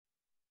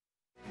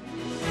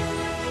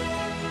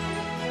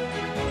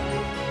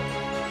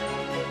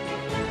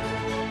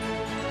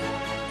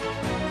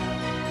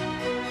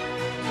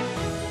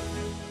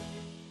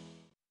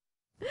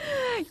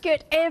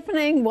Good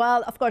evening.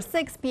 Well, of course,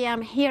 6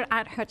 p.m. here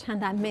at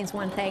Hochanda means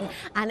one thing,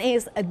 and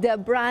is the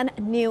brand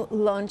new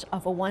launch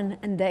of a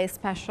one-day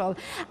special.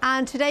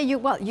 And today,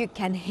 you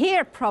can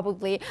hear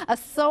probably a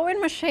sewing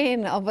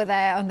machine over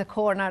there on the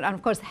corner, and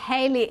of course,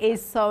 Hayley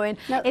is sewing.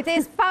 No. It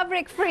is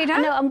fabric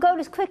freedom. No, I'm going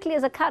as quickly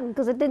as I can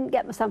because I didn't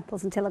get my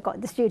samples until I got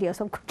in the studio,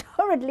 so I'm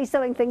currently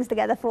sewing things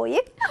together for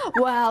you.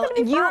 Well,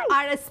 you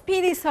are a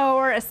speedy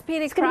sewer, a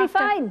speedy crafter. It's going to be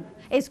fine.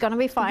 It's going to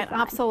be fine,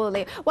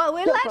 absolutely. Well,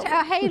 we'll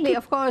let Hayley,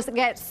 of course,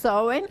 get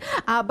sewing,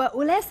 but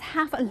let's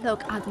have a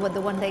look at what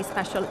the one-day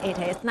special it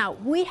is. Now,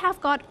 we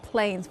have got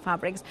plain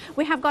fabrics.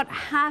 We have got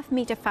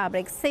half-meter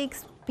fabric,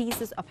 6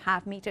 pieces of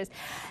half meters.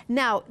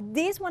 Now,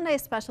 this one-day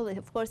special,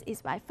 of course,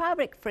 is by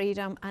Fabric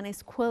Freedom and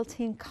is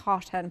quilting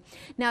cotton.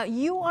 Now,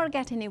 you are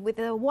getting it with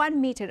a 1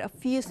 meter of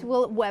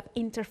fusible web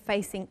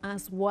interfacing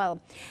as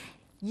well.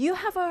 You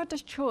have the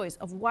choice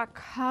of what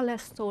color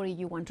story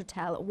you want to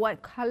tell,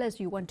 what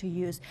colors you want to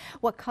use,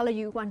 what color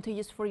you want to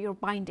use for your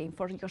binding,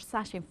 for your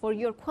sashing, for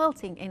your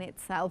quilting in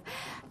itself.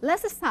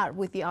 Let's start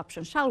with the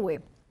options, shall we?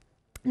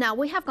 Now,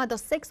 we have got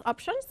those 6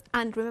 options,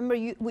 and remember,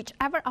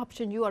 whichever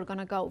option you are going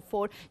to go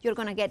for, you're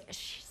going to get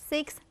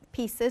 6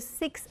 pieces,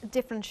 6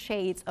 different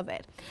shades of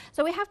it.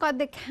 So we have got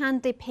the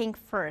candy pink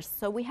first.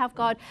 So we have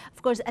got,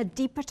 of course, a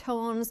deeper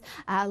tones,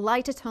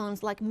 lighter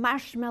tones like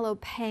marshmallow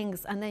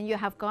pinks, and then you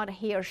have got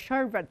here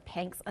sherbet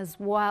pinks as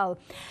well,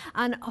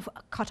 and of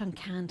cotton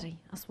candy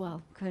as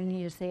well. Can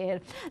you see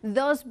it?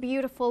 Those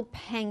beautiful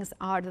pinks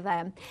are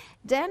them.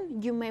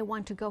 Then you may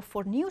want to go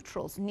for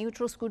neutrals.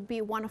 Neutrals could be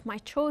one of my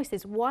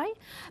choices. Why?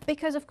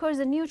 Because of course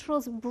the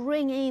neutrals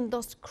bring in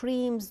those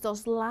creams,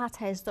 those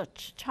lattes, those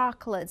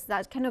chocolates,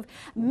 that kind of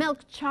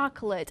milk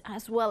chocolate,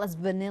 as well as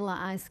vanilla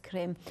ice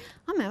cream.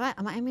 I'm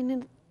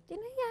in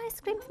ice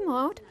cream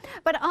mode,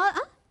 but are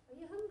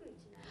you hungry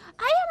tonight?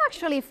 I am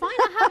actually fine.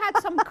 I have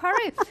had some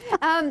curry,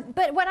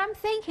 but what I'm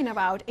thinking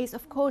about is,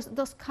 of course,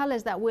 those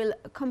colors that will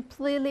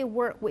completely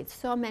work with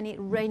so many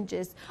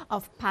ranges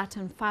of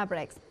pattern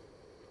fabrics.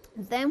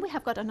 Then we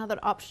have got another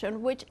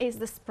option, which is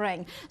the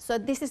spring. So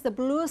this is the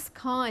blue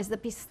skies, the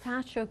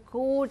pistachio,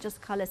 gorgeous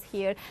colors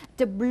here,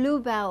 the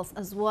bluebells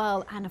as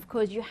well, and of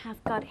course you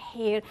have got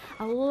here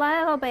a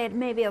little bit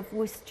maybe of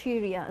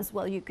wisteria as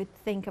well, you could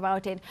think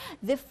about it,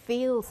 the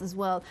fields as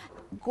well.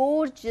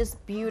 Gorgeous,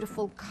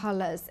 beautiful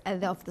colors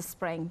of the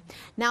spring.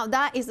 Now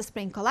that is the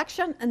spring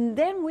collection, and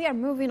then we are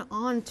moving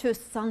on to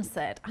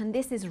sunset, and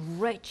this is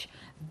rich,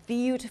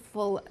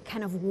 beautiful,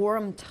 kind of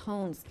warm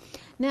tones.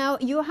 Now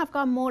you have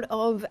got more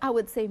of, I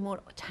would say,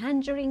 more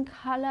tangerine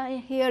color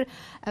here,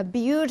 a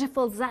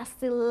beautiful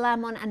zesty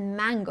lemon and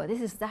mango.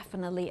 This is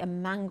definitely a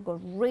mango,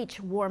 rich,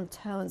 warm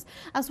tones,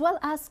 as well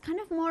as kind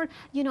of more,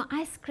 you know,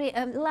 ice cream,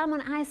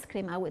 lemon ice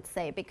cream, I would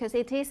say, because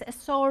it is a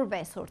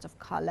sorbet sort of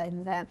color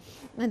in there.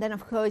 And then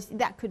of course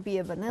that could be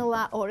a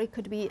vanilla, or it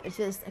could be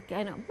just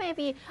again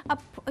maybe a,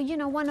 you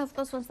know, one of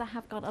those ones that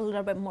have got a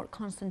little bit more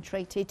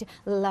concentrated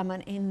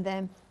lemon in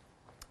them.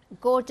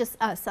 Gorgeous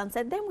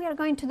sunset. Then we are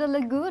going to the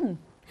lagoon,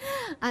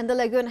 and the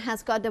lagoon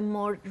has got the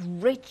more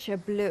richer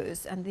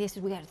blues, and this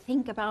we are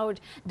think about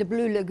the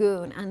blue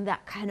lagoon and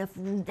that kind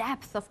of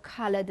depth of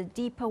color, the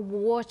deeper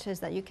waters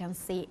that you can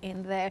see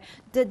in there,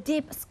 the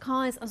deep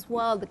skies as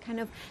well, the kind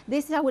of,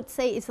 this I would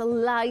say is a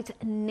light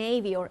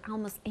navy or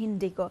almost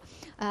indigo,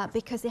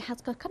 because it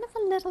has got kind of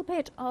a little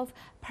bit of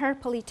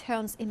purpley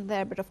tones in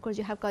there, but of course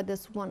you have got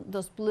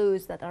those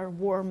blues that are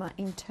warmer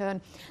in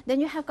turn.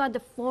 Then you have got the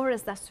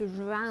forest that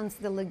surrounds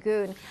the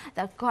lagoon,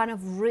 that kind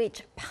of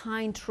rich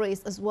pine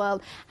trees as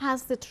well,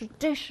 has the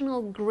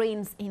traditional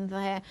greens in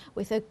there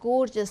with a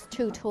gorgeous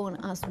two-tone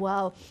as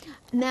well.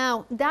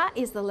 Now that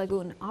is the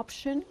lagoon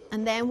option,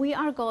 and then we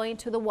are going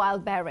to the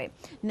wild berry.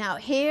 Now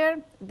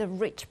here the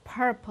rich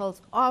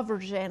purples,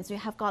 aubergines, you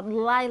have got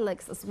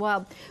lilacs as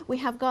well. We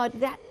have got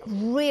that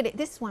really,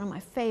 this is one of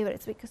my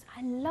favorites because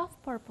I love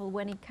purple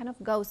when it kind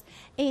of goes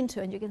into,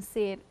 and you can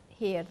see it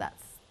here,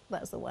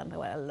 that's the one that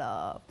I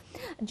love.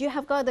 You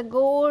have got the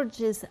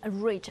gorgeous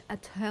rich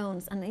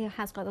tones, and it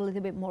has got a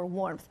little bit more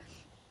warmth.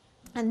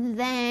 And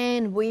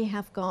then we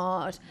have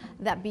got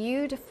that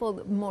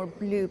beautiful more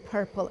blue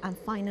purple, and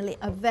finally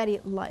a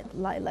very light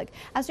lilac.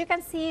 As you can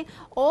see,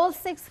 all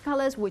 6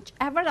 colors,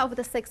 whichever of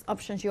the 6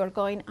 options you are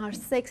going, are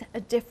 6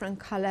 different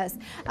colors.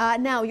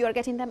 Now you are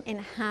getting them in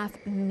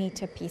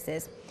half-meter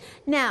pieces.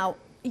 Now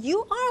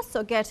you are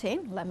also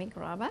getting, let me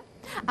grab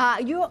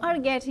it, you are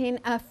getting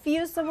a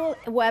fusible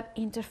web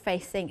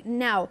interfacing.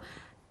 Now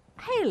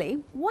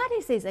Hayley, what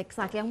is this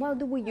exactly, and what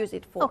do we use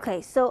it for?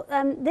 Okay, so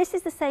this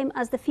is the same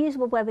as the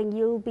fusible webbing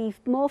you'll be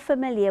more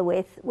familiar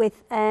with like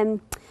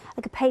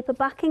a paper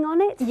backing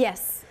on it.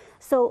 Yes.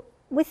 So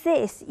with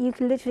this, you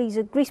can literally use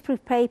a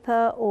greaseproof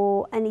paper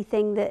or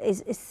anything that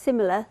is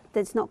similar,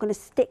 that's not going to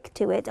stick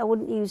to it. I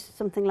wouldn't use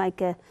something like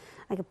a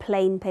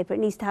plain paper. It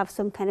needs to have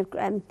some kind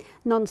of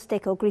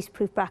non-stick or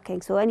greaseproof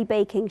backing. So any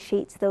baking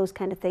sheets, those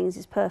kind of things,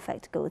 is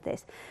perfect to go with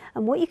this.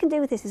 And what you can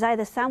do with this is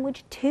either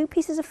sandwich 2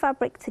 pieces of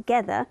fabric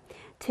together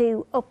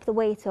to up the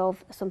weight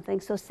of something.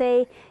 So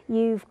say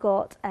you've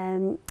got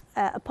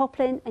a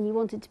poplin and you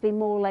want it to be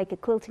more like a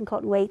quilting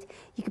cotton weight,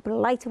 you could put a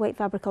lighter weight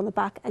fabric on the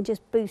back and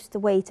just boost the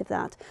weight of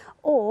that.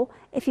 Or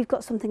if you've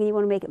got something and you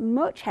want to make it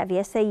much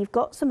heavier, say you've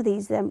got some of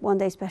these one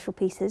day special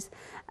pieces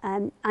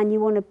and you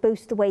want to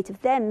boost the weight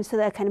of them so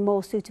they're kind of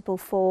more suitable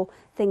for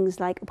things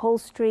like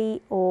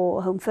upholstery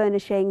or home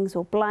furnishings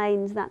or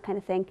blinds, that kind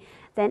of thing,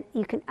 then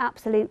you can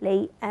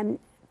absolutely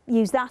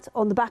use that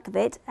on the back of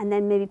it and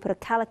then maybe put a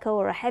calico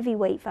or a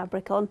heavyweight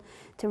fabric on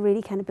to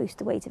really kind of boost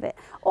the weight of it.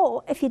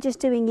 Or if you're just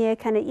doing your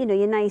kind of,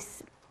 your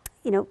nice,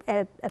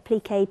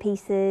 applique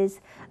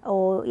pieces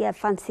or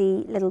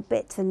fancy little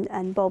bits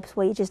and bobs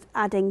where you're just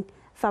adding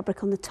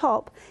fabric on the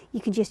top, you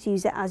can just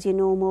use it as your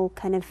normal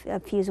kind of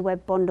fuser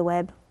web, bonder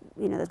web.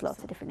 There's lots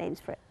of different names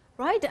for it.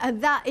 Right,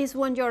 that is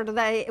one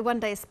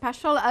day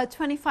special.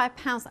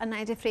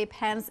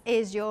 £25.93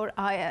 is your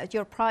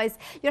price.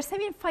 You're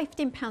saving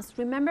 £15.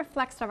 Remember,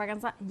 flex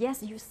extravaganza.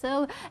 Yes, you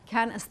still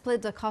can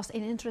split the cost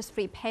in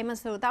interest-free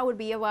payments. So that would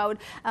be about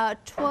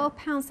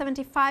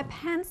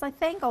 £12.75, I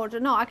think, or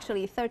no,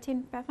 actually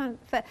 £13.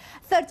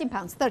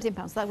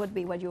 £13. That would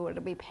be what you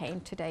would be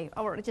paying today,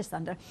 or just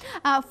under.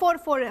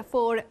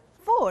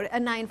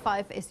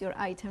 495 is your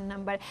item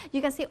number.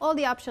 You can see all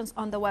the options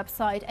on the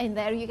website, and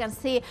there you can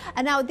see.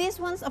 And now these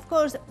ones, of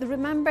course,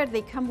 remember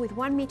they come with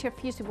 1 meter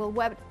fusible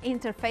web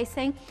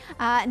interfacing.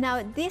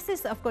 Now this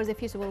is, of course, the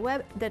fusible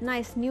web. The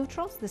nice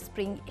neutrals, the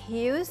spring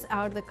hues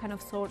are the kind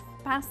of sort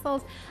of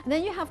pastels. And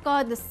then you have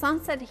got the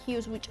sunset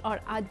hues, which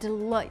are a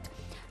delight.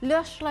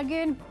 Lush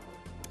Lagoon.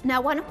 Now,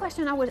 one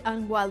question I would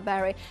on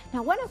Wildberry.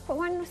 Now, one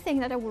thing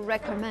that I would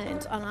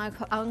recommend, and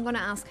I'm going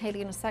to ask Hayley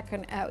in a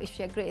second if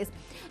she agrees,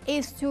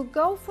 is to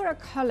go for a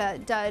color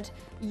that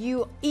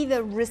you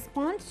either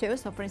respond to.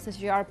 So, for instance,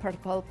 you are a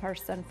purple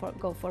person,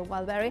 go for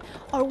Wildberry,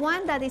 or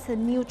one that is a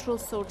neutral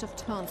sort of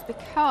tones.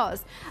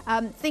 Because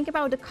think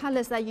about the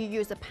colors that you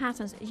use, the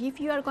patterns.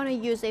 If you are going to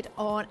use it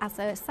on as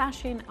a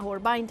sashing or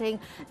binding,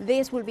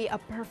 this will be a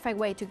perfect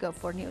way to go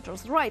for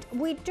neutrals. Right?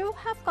 We do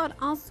have got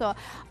also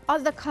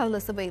other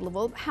colors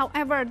available.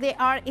 However, they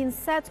are in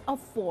sets of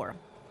 4.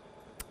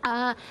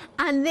 And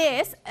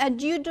this,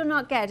 you do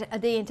not get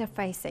the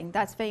interfacing.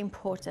 That's very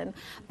important.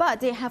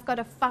 But they have got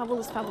a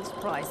fabulous, fabulous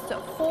price.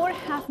 So 4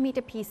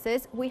 half-meter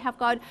pieces, we have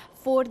got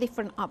 4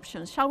 different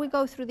options. Shall we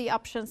go through the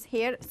options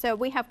here? So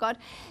we have got,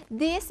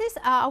 this is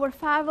our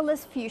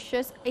fabulous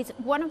fuchsias. It's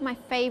one of my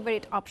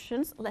favorite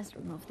options. Let's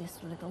remove this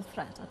little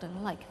thread. I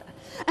don't like that.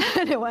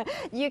 Anyway,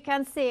 you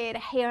can see it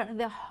here,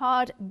 the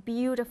hot,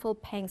 beautiful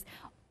pinks.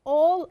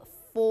 All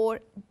 4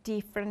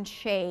 different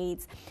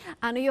shades,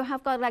 and you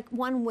have got like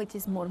one which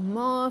is more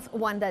mauve,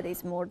 one that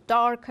is more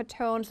darker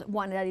tones,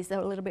 one that is a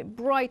little bit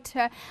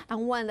brighter,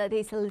 and one that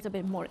is a little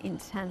bit more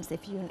intense, if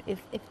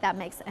that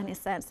makes any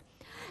sense.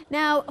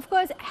 Now, of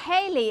course,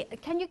 Hayley,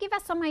 can you give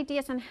us some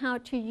ideas on how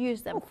to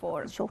use them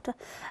for? Shorter.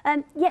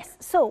 Yes,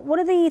 so one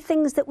of the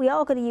things that we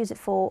are going to use it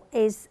for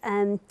is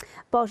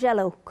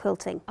Bargello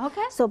quilting.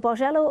 Okay. So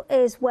Bargello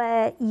is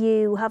where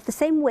you have the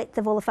same width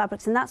of all the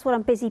fabrics, and that's what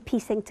I'm busy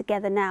piecing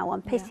together now.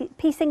 I'm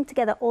piecing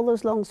together all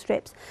those long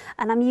strips,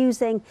 and I'm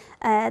using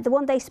the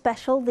one day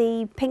special,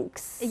 the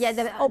pinks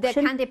the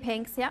candy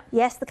pinks, yeah.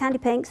 Yes, the candy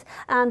pinks,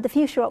 and the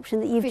fuchsia option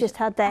that you've just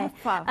had there.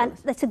 Oh, and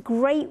that's a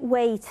great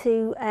way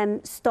to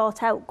start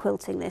out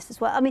quilting this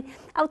as well. I mean,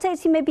 I would say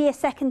it's maybe a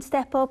second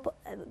step up.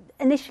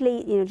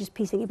 Initially, just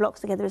piecing your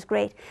blocks together is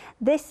great.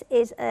 This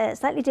is a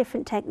slightly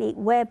different technique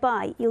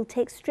whereby you'll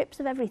take strips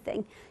of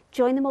everything,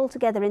 join them all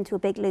together into a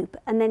big loop,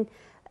 and then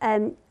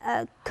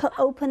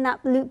open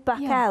that loop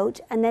back out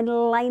and then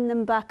line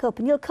them back up,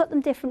 and you'll cut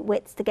them different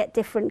widths to get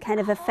different kind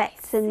of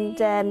effects and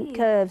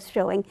curves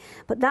showing.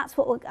 But that's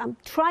what I'm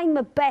trying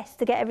my best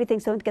to get everything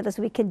sewn together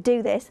so we can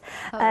do this.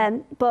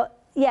 But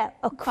yeah,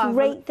 a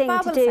great thing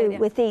to do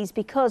with these,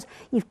 because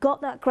you've got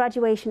that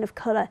graduation of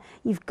colour,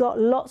 you've got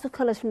lots of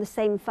colours from the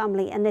same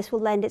family, and this will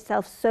lend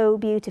itself so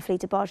beautifully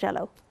to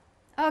Bargello.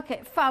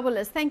 Okay,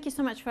 fabulous. Thank you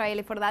so much,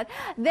 Hayley, for that.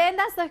 Then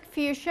that's the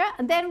fuchsia.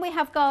 And then we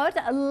have got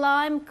a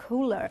lime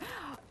cooler.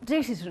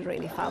 This is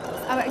really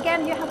fabulous.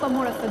 Again, you have got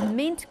more of a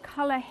mint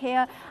color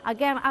here.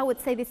 Again, I would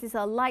say this is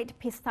a light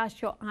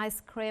pistachio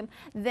ice cream.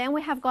 Then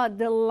we have got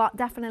the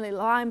definitely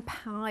lime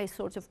pie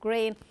sort of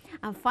green.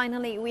 And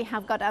finally, we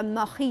have got a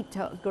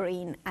mojito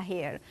green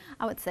here.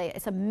 I would say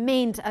it's a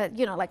mint,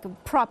 like a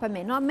proper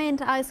mint. Not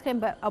mint ice cream,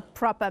 but a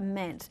proper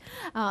mint,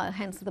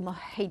 hence the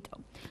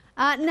mojito.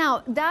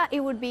 Now,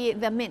 it would be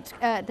the mint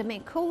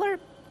cooler.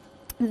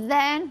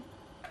 Then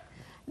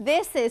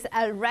this is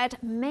a red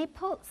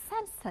maple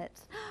sunset.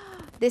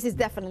 This is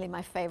definitely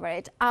my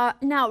favorite.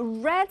 Now,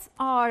 reds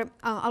are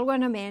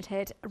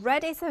ornamented.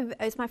 Red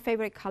is my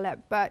favorite color,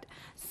 but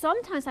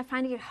sometimes I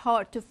find it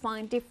hard to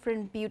find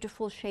different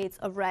beautiful shades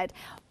of red.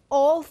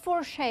 all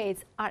 4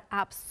 shades are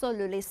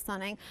absolutely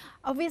stunning.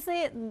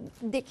 Obviously,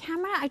 the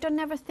camera, I don't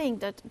never think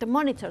that the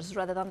monitors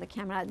rather than the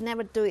camera, I'd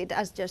never do it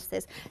as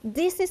justice.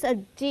 This is a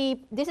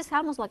deep, this is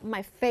almost like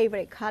my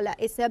favorite color.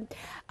 It's a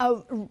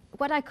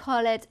what I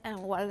call it,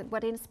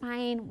 what in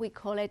Spain we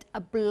call it a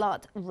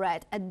blood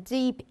red, a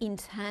deep,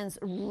 intense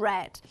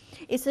red.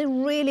 It's a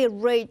really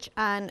rich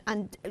and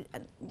I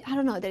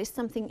don't know, there is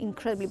something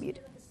incredibly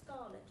beautiful.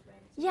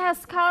 Yeah,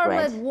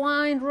 scarlet,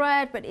 wine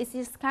red, but it's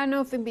just kind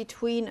of in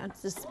between.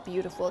 It's just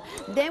beautiful.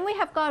 Then we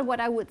have got what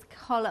I would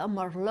call a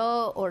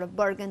Merlot or a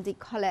burgundy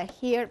color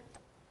here.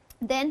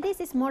 Then this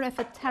is more of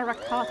a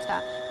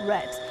terracotta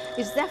red.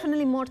 It's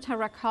definitely more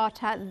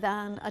terracotta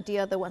than the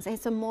other ones.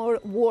 It's a more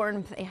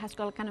warmth. It has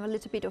got kind of a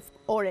little bit of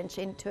orange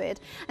into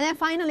it. And then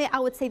finally, I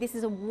would say this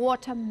is a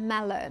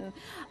watermelon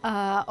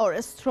or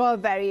a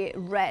strawberry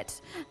red.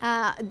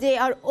 They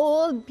are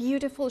all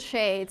beautiful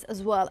shades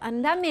as well.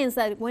 And that means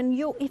that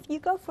if you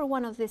go for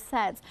one of these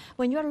sets,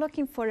 when you're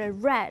looking for a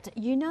red,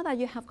 you know that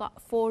you have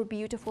got 4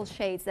 beautiful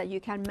shades that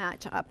you can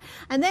match up.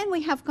 And then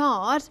we have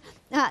got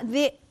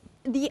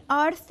the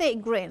earthy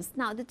greens.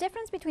 Now the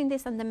difference between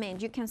this and the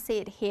mint, you can see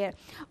it here.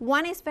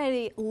 One is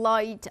very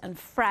light and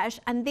fresh,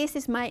 and this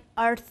is my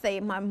earthy,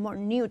 my more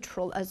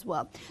neutral as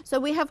well. So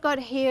we have got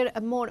here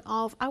a more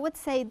of, I would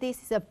say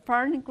this is a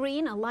fern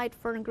green, a light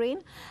fern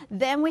green.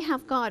 Then we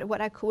have got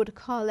what I could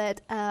call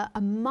it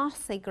a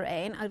mossy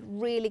green, a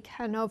really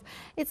kind of,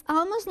 it's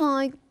almost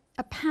like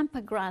a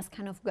pampa grass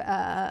kind of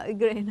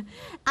green.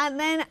 And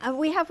then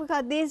we have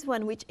got this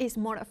one, which is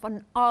more of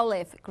an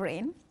olive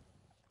green.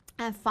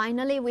 And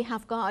finally, we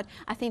have got,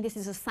 I think this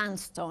is a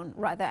sandstone,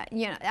 rather.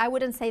 You know, I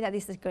wouldn't say that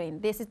this is green.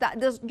 This is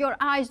that. Your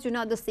eyes do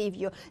not deceive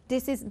you.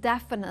 This is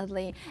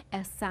definitely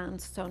a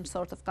sandstone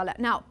sort of color.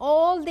 Now,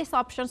 all these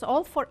options,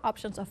 all 4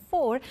 options of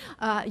 4,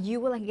 you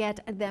will get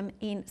them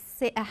in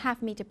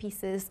half-meter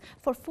pieces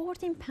for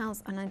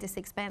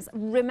 £14.96.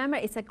 Remember,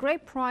 it's a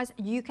great price.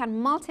 You can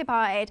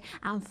multiply it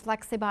and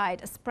flexify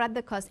it, spread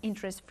the cost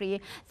interest-free,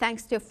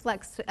 thanks to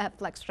Flex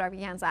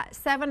Extravaganza.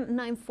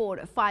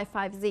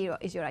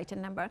 794550 is your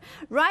item number.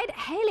 Right,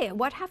 Hayley,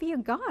 what have you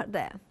got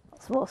there?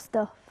 Lots more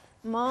stuff.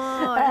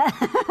 More.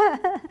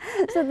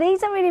 So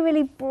these are really,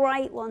 really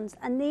bright ones,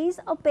 and these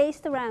are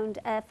based around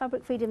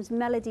Fabric Freedom's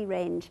Melody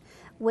range,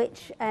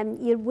 which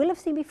you will have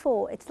seen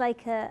before. It's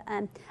like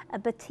a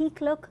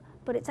batik look,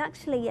 but it's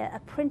actually a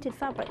printed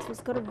fabric, so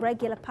it's got a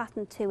regular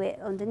pattern to it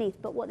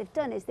underneath. But what they've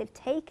done is they've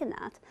taken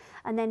that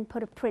and then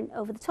put a print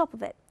over the top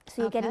of it,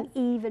 so you're getting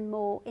even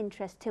more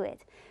interest to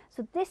it.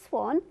 So this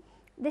one,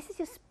 this is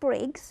your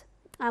sprigs.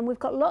 And we've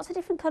got lots of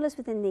different colours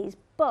within these,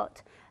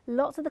 but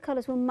lots of the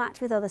colours will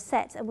match with other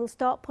sets, and we'll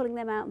start pulling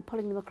them out and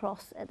pulling them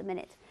across at the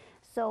minute.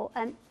 So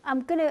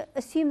I'm going to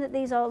assume that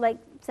these are like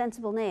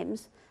sensible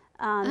names,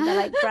 and they're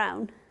like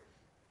brown.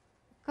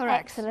 Correct.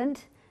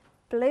 Excellent.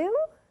 Blue?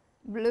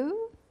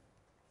 Blue?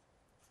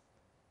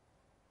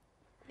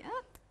 Yeah.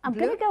 I'm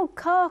going to go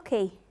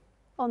khaki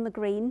on the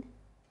green.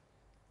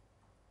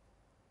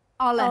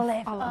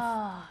 Olive.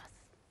 Oh.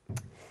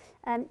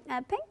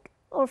 Pink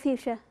or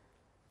fuchsia?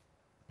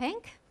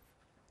 Pink?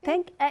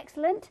 Pink,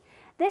 excellent.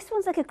 This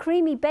one's like a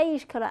creamy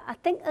beige colour. I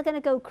think they're going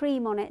to go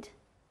cream on it.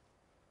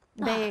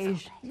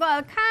 Beige.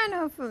 Well, kind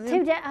of.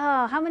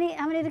 How many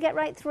did I get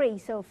right? 3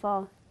 so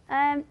far.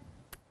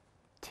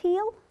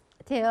 Teal?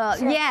 Teal,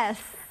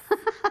 yes.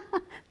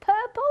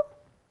 Purple?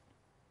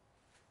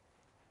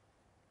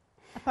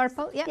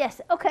 Purple, yeah. Yes,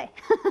 okay.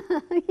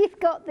 You've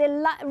got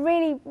the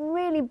really,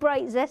 really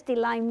bright, zesty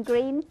lime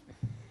green.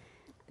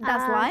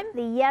 That's lime.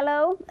 The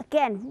yellow,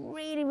 again,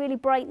 really, really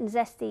bright and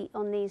zesty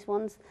on these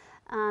ones.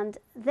 And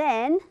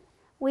then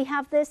we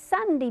have the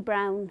sandy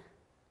brown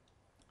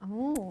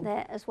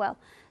there as well.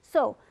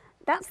 So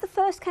that's the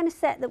first kind of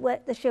set that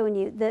they're showing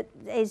you, that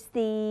is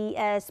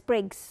the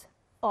sprigs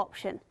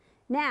option.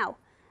 Now,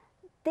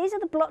 these are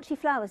the blotchy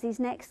flowers, these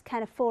next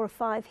kind of 4 or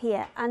 5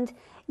 here. And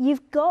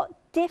you've got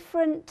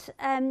different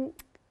pattern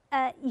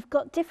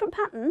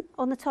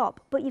on the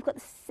top, but you've got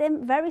the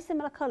very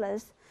similar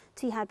colours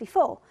to you had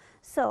before.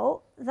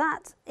 So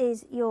that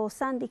is your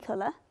sandy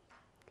colour,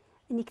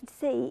 and you can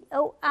see,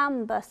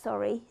 amber,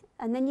 sorry,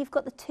 and then you've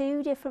got the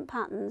 2 different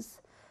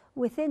patterns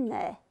within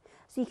there.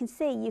 So you can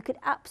see you could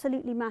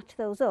absolutely match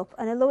those up,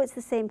 and although it's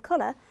the same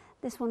colour,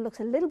 this one looks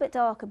a little bit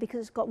darker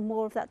because it's got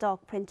more of that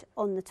dark print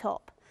on the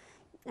top.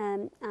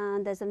 And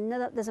there's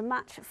a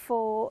match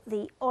for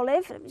the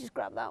olive. Let me just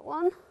grab that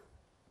one.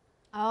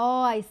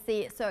 Oh, I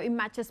see. So it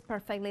matches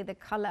perfectly the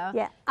colour.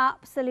 Yeah,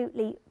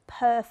 absolutely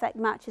perfect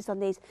matches on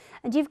these.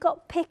 And you've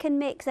got pick and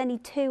mix any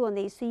 2 on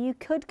these. So you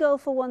could go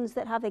for ones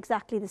that have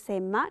exactly the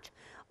same match,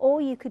 or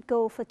you could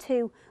go for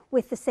 2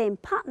 with the same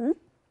pattern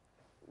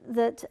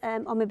that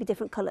are maybe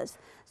different colours.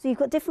 So you've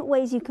got different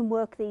ways you can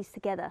work these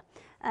together.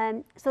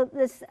 So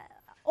there's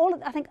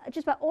I think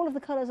just about all of the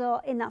colours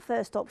are in that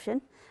first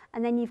option,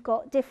 and then you've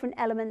got different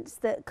elements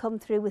that come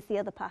through with the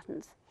other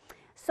patterns.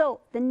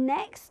 So the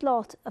next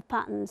lot of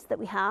patterns that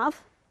we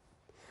have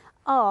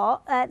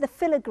are the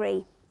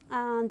filigree,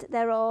 and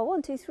there are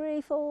 1, 2,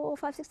 3, 4,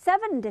 5, 6,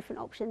 7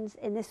 different options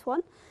in this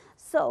one.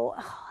 So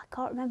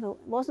can't remember.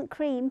 It wasn't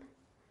cream.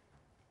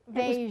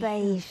 Beige. It was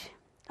beige.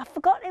 I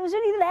forgot it was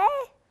only there,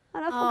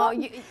 and I forgot.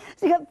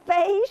 So you got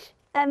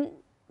beige.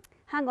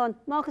 Hang on,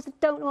 Marcus, I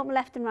don't know what my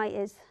left and right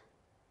is.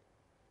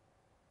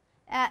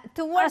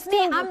 Towards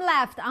me, I'm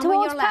left. I'm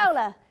on your left.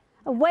 Paula.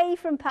 Away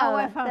from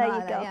Paula. Away from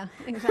Paula, you go. Yeah,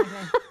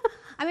 exactly.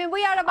 I mean,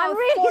 we are about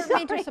really 4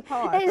 meters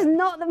apart. It is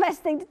not the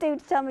best thing to do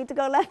to tell me to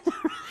go left or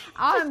right.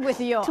 I'm with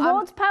you.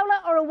 Towards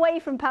Paula or away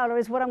from Paula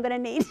is what I'm going to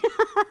need.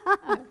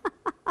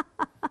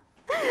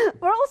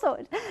 We're all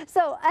sorted.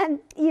 So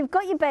you've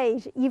got your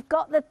beige, you've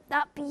got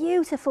that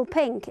beautiful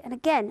pink, and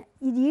again,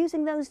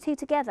 using those two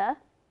together,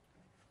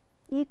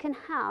 you can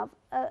have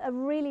a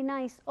really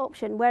nice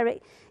option where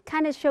it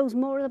kind of shows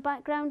more of the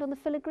background on the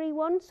filigree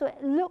one, so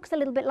it looks a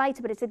little bit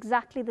lighter, but it's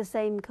exactly the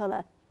same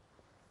colour.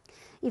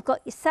 You've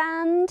got your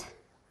sand.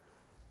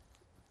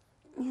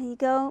 There you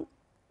go.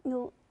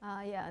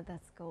 Yeah,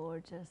 that's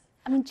gorgeous.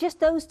 I mean, just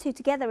those two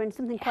together in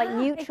something quite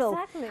neutral.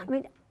 Exactly. I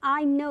mean,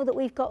 I know that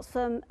we've got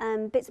some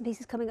bits and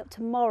pieces coming up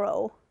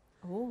tomorrow.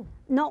 Oh.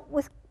 Not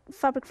with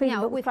Fabric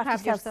Freedom, but with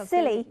Craft Yourself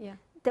Silly,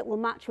 that will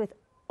match with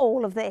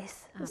all of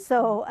this.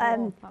 So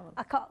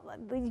I can't.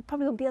 You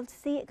probably won't be able to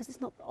see it because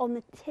it's not on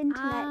the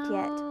internet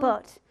yet.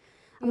 But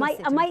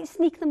I might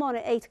sneak them on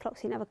at 8 o'clock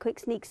so you can have a quick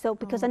sneak. So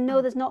because I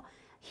know there's not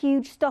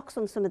huge stocks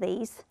on some of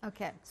these.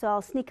 Okay. So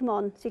I'll sneak them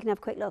on so you can have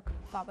a quick look.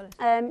 Fabulous.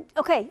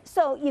 Okay,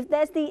 so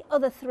there's the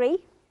other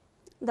three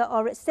that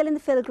are still in the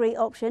filigree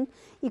option.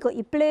 You've got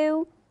your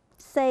blue,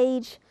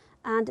 sage,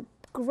 and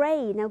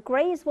grey. Now,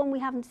 grey is one we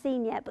haven't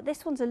seen yet, but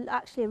this one's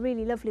actually a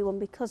really lovely one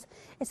because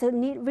it's a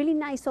really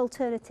nice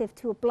alternative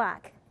to a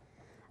black,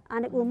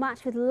 and it will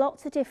match with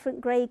lots of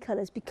different grey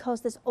colours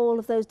because there's all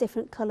of those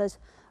different colours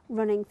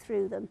running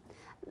through them.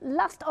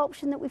 Last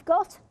option that we've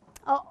got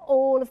are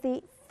all of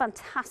the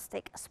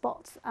fantastic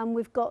spots, and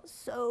we've got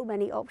so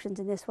many options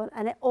in this one,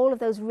 and all of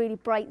those really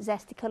bright,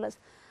 zesty colours.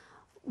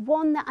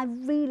 One that I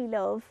really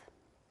love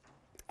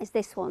is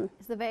this one.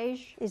 Is the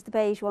beige? Is the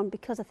beige one,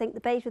 because I think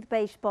the beige with the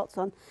beige spots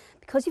on,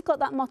 because you've got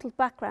that mottled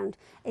background,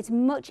 it's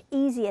much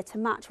easier to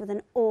match with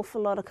an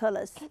awful lot of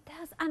colours. It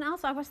does, and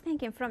also I was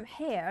thinking from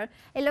here,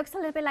 it looks a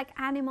little bit like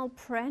animal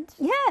print.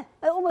 Yeah,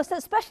 almost,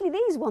 especially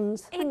these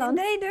ones. Hang on.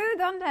 They do,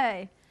 don't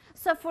they?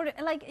 So for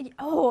like,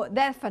 oh,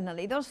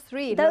 definitely, those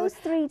three. Those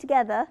three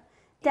together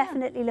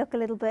definitely look a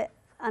little bit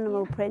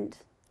animal print.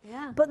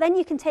 Yeah. But then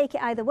you can take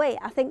it either way.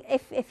 I think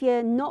if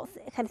you're not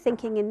kind of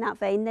thinking in that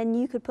vein, then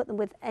you could put them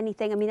with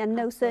anything. I mean, I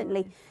know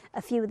certainly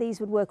a few of these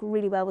would work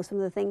really well with some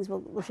of the things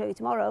we'll show you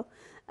tomorrow.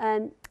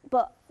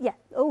 But yeah,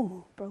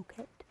 broke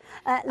it.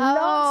 Lots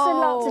and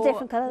lots of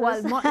different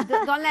colours. Well,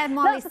 don't let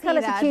Molly see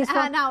colours that. to choose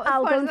from. Now,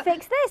 I'll go and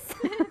fix this.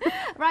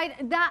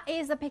 Right, that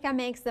is the pick and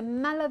mix, the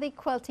Melody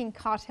Quilting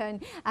Cotton,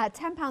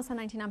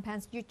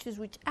 £10.99. You choose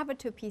whichever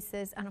two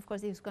pieces, and of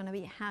course it's going to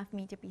be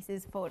half-meter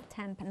pieces for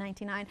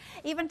 £10.99.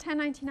 Even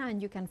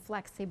 £10.99 you can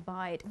flexi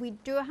buy it. We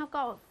do have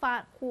got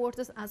fat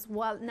quarters as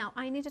well. Now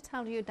I need to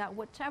tell you that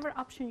whichever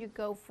option you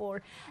go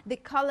for, the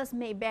colors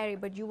may vary,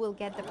 but you will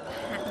get the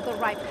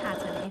right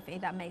pattern, if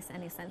that makes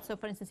any sense. So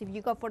for instance, if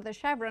you go for the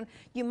chevron,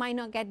 you might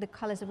not get the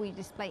colors that we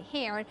display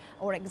here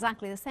or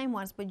exactly the same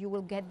ones, but you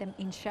will get them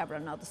in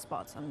chevron, not the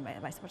spots, and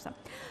vice versa.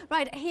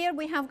 Right, here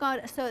we have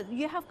got, so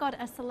you have got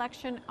a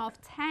selection of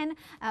 10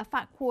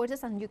 fat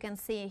quarters, and you can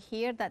see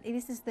here that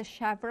this is the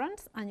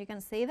chevrons, and you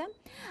can see them.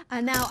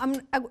 And now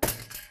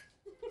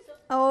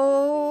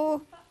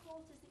oh,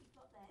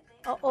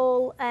 are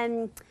all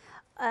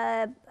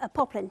a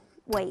poplin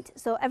weight.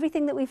 So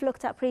everything that we've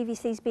looked at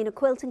previously has been a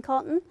quilting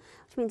cotton,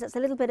 which means it's a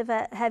little bit of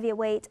a heavier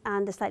weight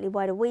and a slightly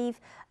wider weave.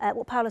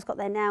 What Paola's got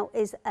there now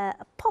is a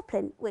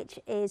poplin, which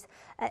is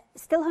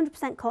still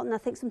 100% cotton. I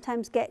think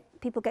sometimes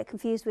people get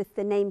confused with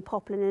the name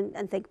poplin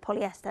and think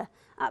polyester.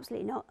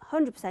 Absolutely not.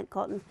 100%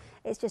 cotton.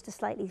 It's just a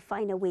slightly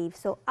finer weave.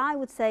 So I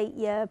would say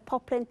your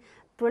poplin,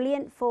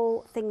 brilliant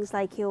for things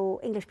like your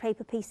English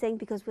paper piecing,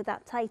 because with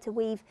that tighter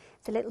weave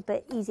it's a little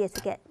bit easier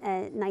to get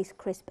nice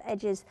crisp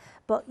edges,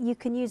 but you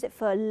can use it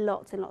for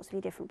lots and lots of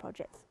different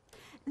projects.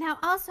 Now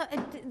also,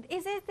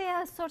 is it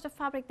the sort of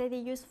fabric that they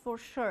use for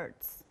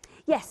shirts?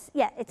 Yes,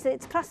 yeah,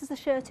 it's classed as a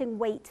shirting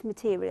weight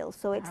material,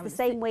 so it's the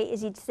same weight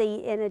as you'd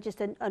see in just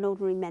an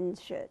ordinary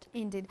men's shirt.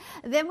 Indeed.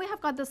 Then we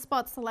have got the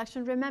spot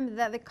selection. Remember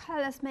that the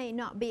colors may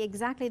not be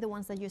exactly the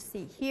ones that you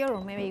see here,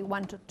 or maybe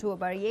 1 to 2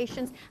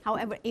 variations.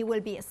 However, it will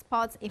be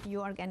spots if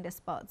you are getting the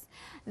spots.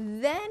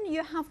 Then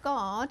you have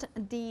got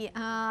the,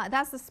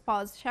 that's the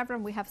spots,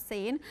 chevron we have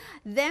seen.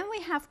 Then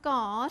we have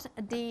got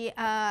the,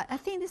 I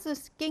think this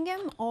is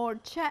gingham or,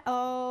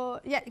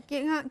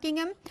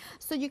 gingham.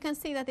 So you can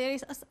see that there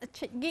is a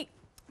gingham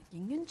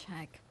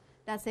check.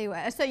 That's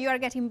it. So you are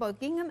getting both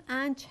gingham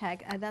and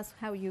check. That's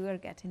how you are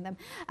getting them.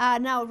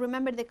 Now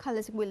remember, the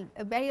colors will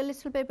vary a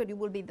little bit, but it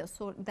will be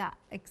that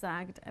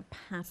exact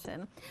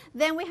pattern.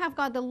 Then we have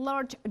got the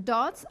large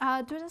dots.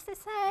 Does it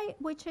say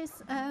which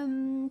is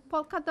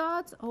polka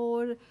dots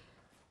or?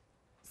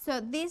 So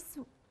this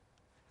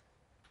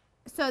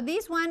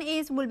one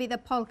will be the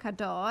polka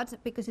dot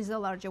because it's a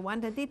larger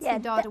one. The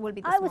ditsy dot will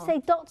be the small. I would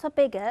say dots are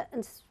bigger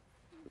and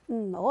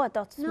a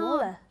dot's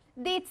smaller.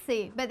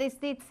 Ditzy, but it's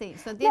ditzy.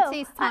 So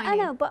ditzy is tiny. I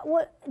know, but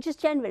what? Just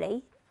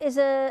generally, is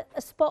a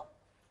spot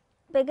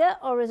bigger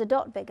or is a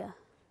dot bigger?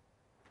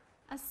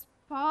 A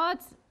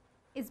spot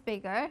is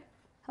bigger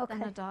Okay.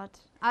 than a dot.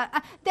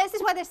 This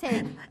is what they're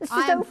saying. Let's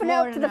just open it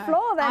up to the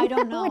floor then. I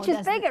don't know. Which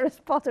is bigger, a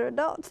spot or a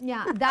dot?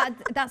 Yeah,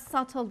 that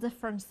subtle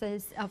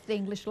differences of the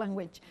English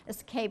language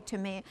escaped to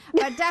me.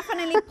 But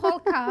definitely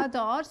polka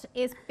dot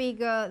is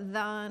bigger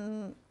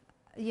than,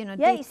 you know,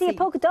 Yeah, ditzy. you see a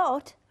polka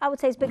dot, I would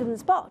say it's bigger than a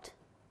spot.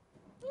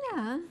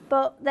 Yeah.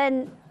 But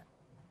then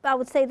I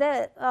would say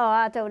that, oh,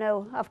 I don't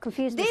know, I've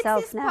confused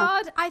myself Ditzy now.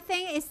 spot, I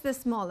think, is the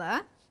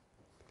smaller.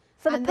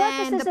 For the And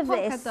then purposes the of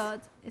polka this,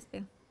 dot is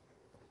big.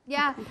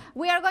 Yeah,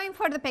 we are going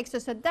for the picture,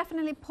 so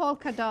definitely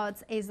polka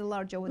dots is the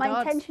larger my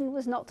dot. intention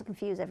was not to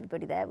confuse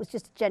everybody there, it was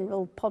just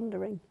general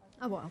pondering.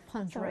 Oh, well,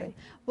 pondering.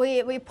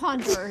 Sorry. We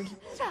pondered.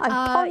 I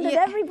pondered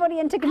everybody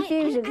into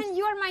confusion. And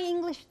you are my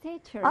English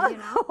teacher, Oh, you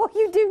know. no,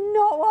 you do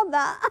not want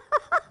that.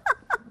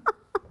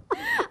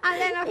 And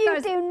then, of You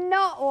course, do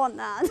not want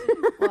that.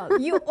 well,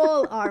 you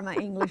all are my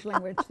English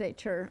language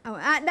teacher. Oh,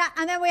 and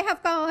then we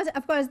have got,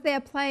 of course,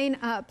 the plain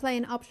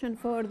option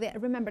for the,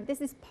 remember, this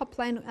is pop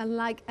plain,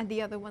 like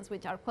the other ones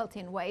which are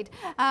quilting weight.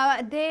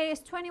 There is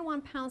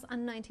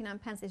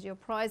 £21.99 is your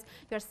price.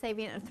 You're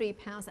saving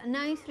 £3.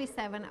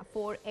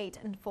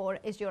 937484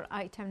 is your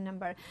item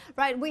number.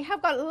 Right, we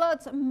have got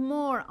lots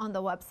more on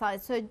the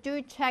website, so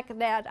do check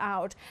that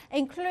out,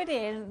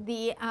 including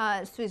the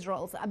Swiss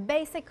rolls.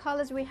 Basic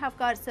colors we have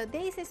got, so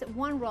this is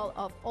one roll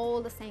of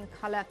all the same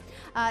color.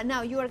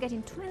 Now you are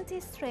getting 20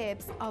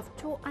 strips of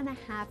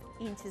 2.5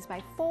 inches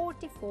by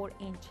 44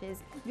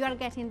 inches. You are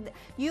getting,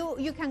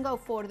 you can go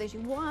for the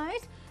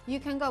white, you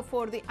can go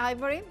for the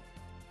ivory,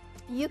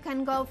 you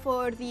can go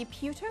for the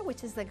pewter,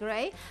 which is the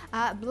gray,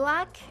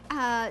 black,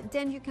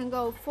 then you can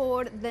go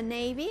for the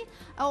navy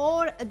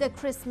or the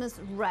Christmas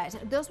red.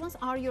 Those ones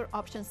are your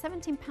options.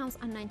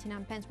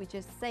 £17.99, which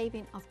is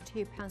saving of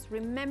 £2.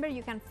 Remember,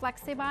 you can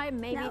flexify.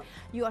 Maybe Now,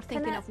 you are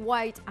thinking of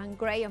white and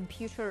gray and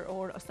pewter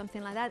or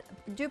something like that.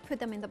 Do put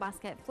them in the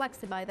basket,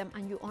 flexify them,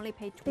 and you only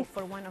pay £2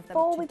 for one of them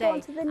Before we today. go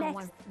on to the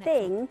next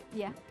thing,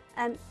 yeah.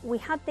 we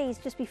had these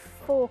just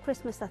before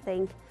Christmas, I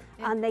think,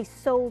 and they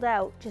sold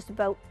out just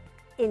about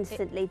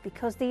instantly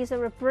because these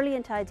are a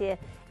brilliant idea.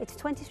 It's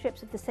 20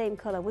 strips of the same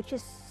colour, which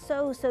is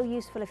so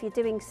useful if you're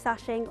doing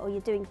sashing or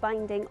you're doing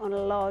binding on a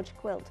large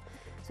quilt.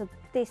 So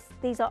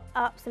these are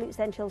absolute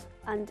essentials,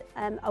 and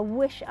I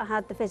wish I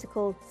had the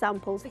physical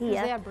samples because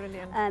here. They are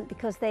brilliant.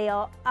 Because they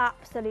are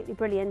absolutely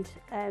brilliant.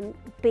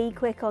 Be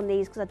quick on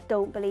these because I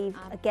don't believe,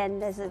 again,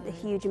 there's a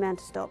huge amount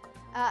of stock.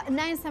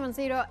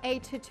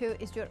 970822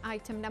 is your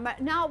item number.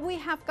 Now we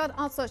have got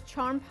also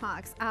charm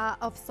packs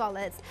of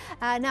solids.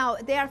 Now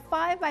they are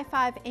 5 by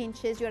 5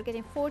 inches. You are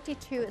getting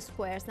 42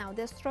 squares. Now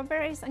the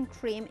strawberries and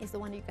cream is the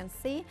one you can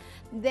see.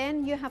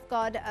 Then you have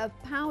got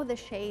powder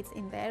shades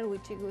in there,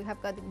 which you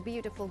have got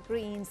beautiful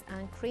greens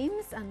and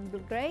creams and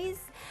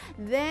grays.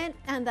 Then,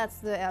 and that's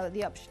the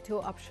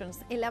two options.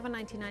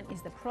 $11.99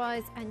 is the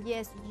price, and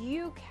yes,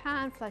 you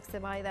can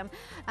flexify them.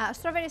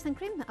 Strawberries and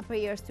cream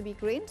appears to be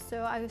green,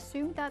 so I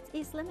assume that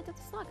is limited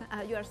stock.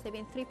 You are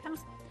saving £3.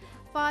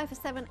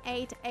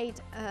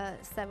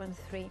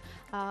 578873.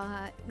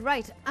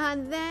 Right,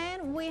 and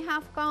then we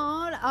have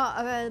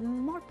got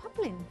more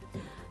poplin.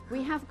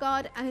 We have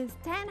got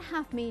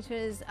 10.5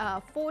 meters,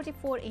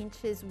 44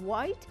 inches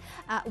wide,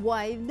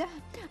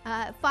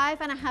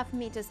 5.5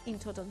 meters in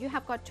total. You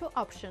have got two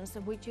options,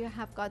 which you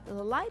have got the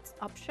light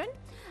option,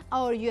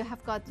 or you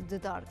have got the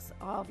darks.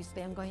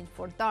 Obviously, I'm going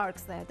for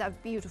darks there.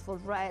 That beautiful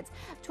reds.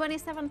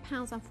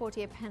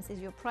 £27.48 is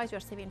your price. You're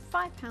saving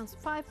 £5.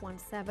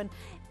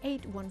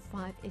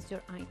 517815 is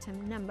your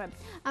item number.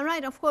 All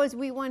right, of course,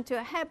 we want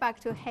to head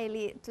back to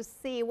Hayley to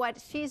see what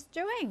she's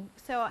doing.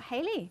 So,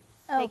 Hayley.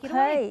 Take it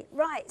away.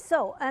 Right,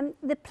 so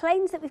the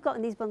plains that we've got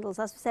in these bundles,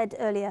 as I said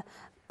earlier,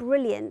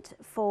 brilliant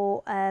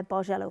for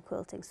Bargello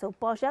quilting. So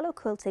Bargello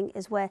quilting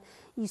is where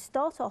you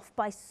start off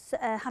by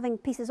having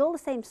pieces all the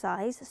same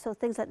size, so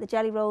things like the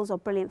jelly rolls are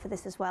brilliant for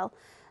this as well.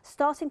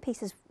 Starting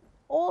pieces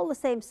all the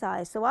same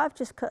size, so I've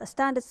just cut a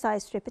standard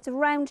size strip. It's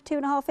around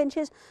 2.5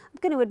 inches. I'm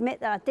going to admit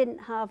that I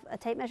didn't have a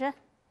tape measure.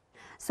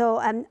 So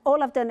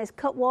all I've done is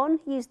cut one,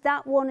 use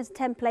that one as a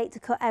template to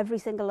cut every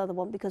single other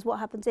one, because what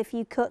happens if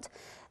you cut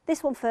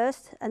this one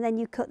first and then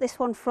you cut this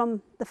one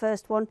from the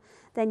first one,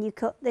 then you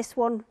cut this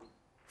one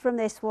from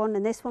this one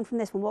and this one from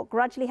this one, what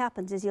gradually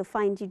happens is you'll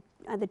find you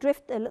either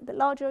drift a little bit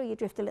larger or you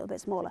drift a little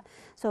bit smaller.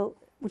 So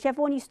whichever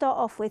one you start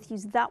off with,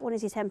 use that one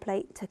as your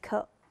template to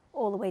cut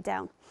all the way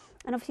down.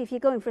 And obviously if you're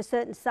going for a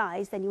certain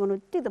size, then you want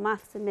to do the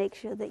maths and make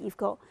sure that you've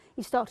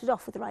started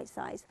off with the right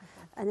size,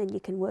 and then you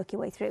can work your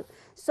way through.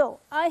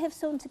 So I have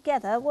sewn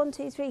together 1,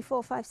 2, 3,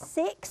 4, 5,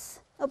 6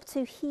 up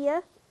to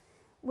here,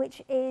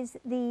 which is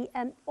the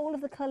all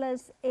of the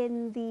colours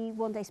in the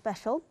one day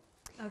special,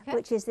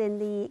 which is in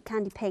the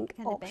candy pink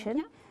option.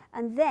 Pink, yeah.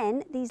 And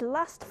then these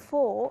last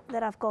 4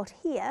 that I've got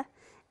here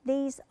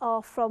These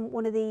are from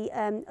one of the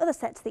other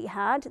sets that you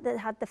had that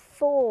had the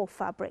 4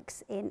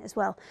 fabrics in as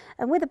well.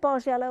 And with a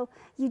Bargello,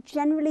 you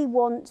generally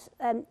want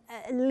at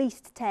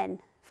least 10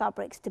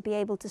 fabrics to be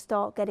able to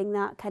start getting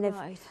that kind of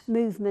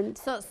movement.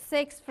 So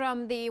 6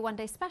 from the one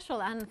day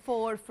special and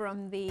 4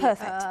 from the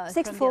perfect.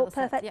 6 to 4,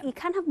 perfect. Yeah. You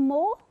can have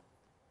more.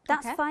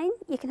 That's fine.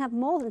 You can have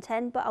more than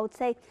 10, but I would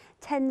say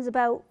 10's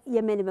about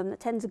your minimum.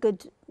 10's a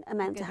good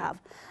amount to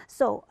have.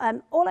 So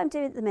all I'm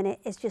doing at the minute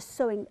is just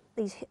sewing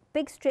these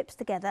big strips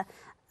together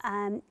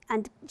and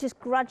just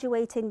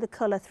graduating the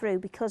colour through,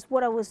 because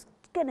what I was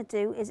going to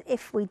do is,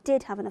 if we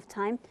did have enough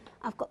time,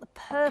 I've got the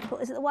purple,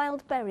 is it the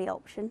wild berry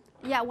option?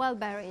 Yeah, wild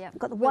berry, yeah. I've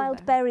got the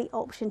wild berry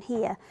option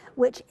here,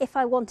 which if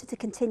I wanted to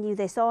continue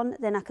this on,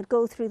 then I could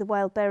go through the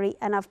wild berry,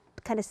 and I've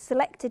kind of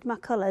selected my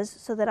colours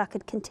so that I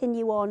could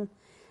continue on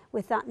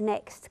with that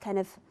next kind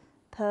of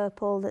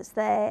purple that's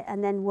there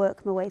and then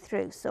work my way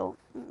through. So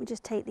let me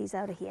just take these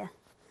out of here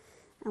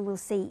and we'll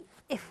see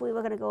if we were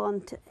going to go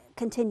on to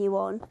continue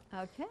on.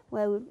 Okay.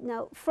 Well,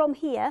 now from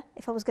here,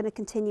 if I was going to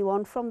continue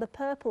on from the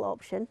purple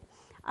option,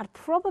 I'd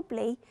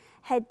probably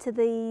head to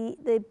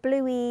the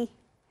bluey...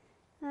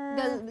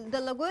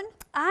 the lagoon?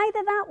 Either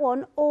that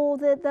one or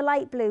the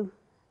light blue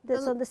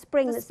that's on the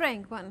spring. The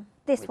spring one.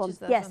 This one,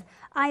 yes.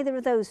 Either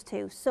of those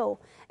two. So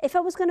if I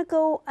was going to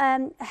go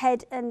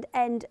ahead and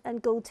end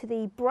and go to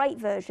the bright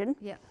version,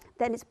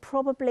 then it's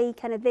probably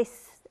kind of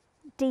this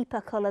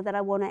deeper colour that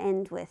I want to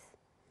end with.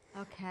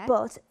 Okay.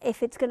 But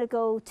if it's going to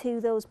go to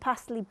those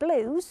pastely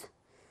blues,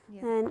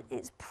 then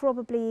it's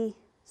probably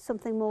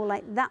something more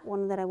like that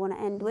one that I want to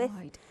end with.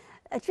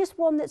 It's just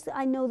one that's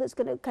I know that's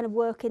going to kind of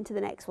work into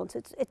the next one.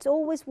 So it's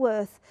always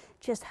worth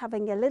just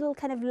having a little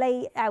kind of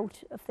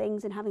layout of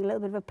things and having a little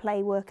bit of a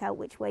play, work out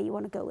which way you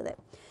want to go with it.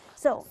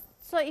 So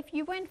if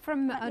you went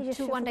from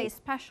 2 one-day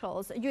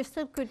specials, you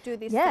still could do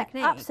this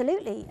technique? Yeah,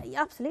 absolutely.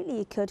 Absolutely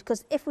you could,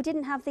 because if we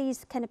didn't have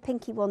these kind of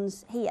pinky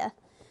ones here,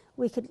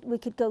 we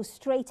could go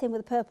straight in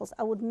with the purples.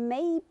 I would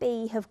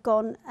maybe have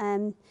gone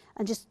and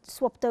just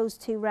swapped those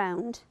 2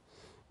 round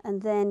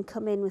and then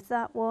come in with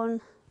that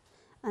one,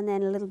 and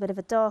then a little bit of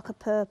a darker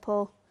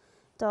purple,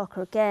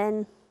 darker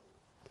again,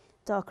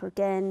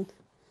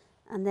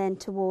 and then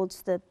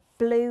towards the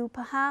blue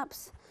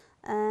perhaps.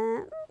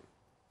 No,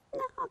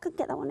 I could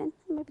get that one in,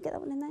 maybe get that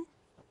one in there.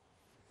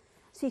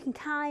 So you can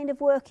kind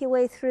of work your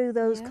way through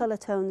those colour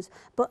tones,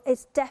 but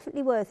it's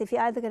definitely worth, if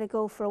you're either going to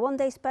go for a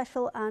one-day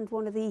special and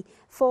one of the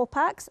 4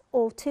 packs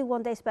or 2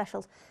 one-day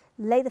specials,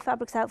 lay the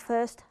fabrics out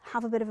first,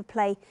 have a bit of a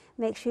play,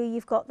 make sure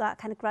you've got that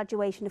kind of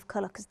graduation of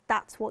colour, because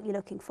that's what you're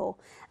looking for.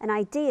 And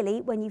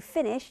ideally, when you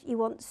finish, you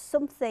want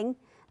something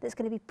that's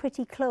going to be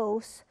pretty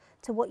close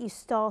to what you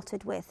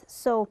started with.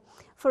 So,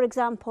 for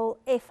example,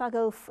 if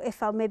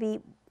I maybe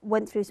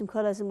went through some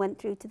colours and went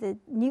through to the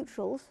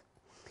neutrals,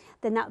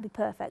 then that would be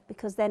perfect,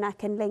 because then I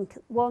can link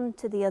one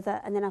to the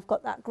other, and then I've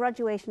got that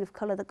graduation of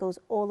colour that goes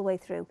all the way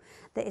through,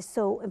 that is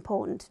so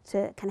important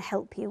to kind of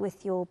help you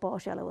with your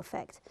Bargello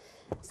effect.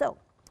 So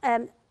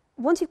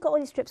once you've got all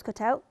your strips cut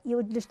out,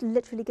 you're just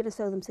literally going to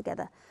sew them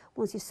together.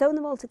 Once you've sewn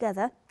them all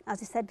together,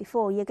 as I said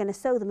before, you're going to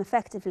sew them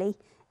effectively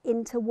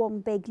into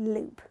one big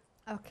loop.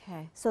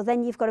 Okay. So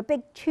then you've got a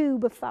big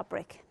tube of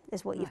fabric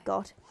is what you've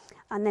got.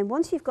 And then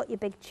once you've got your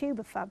big tube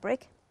of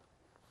fabric,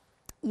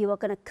 you are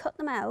going to cut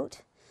them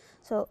out.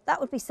 So that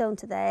would be sewn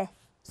to there.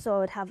 So I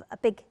would have a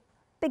big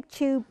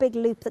tube, big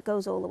loop that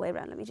goes all the way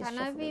around. Let me just Can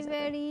I be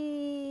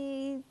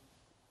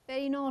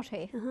very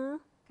naughty?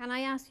 Can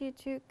I ask you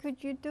to,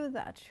 could you do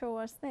that? Show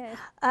us this.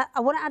 I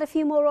want to add a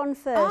few more on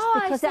first,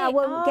 because I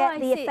won't get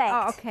the effect.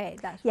 Oh, okay,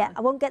 that's fine.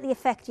 I won't get the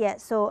effect yet.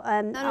 So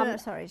no,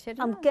 sorry.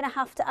 I'm going to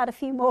have to add a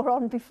few more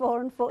on before,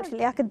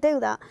 unfortunately. I could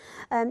do that.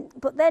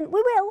 But then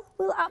we'll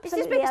absolutely It's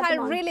just because I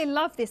really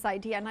love this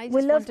idea, and I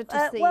just wanted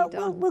to see it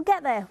on. We'll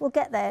get there. We'll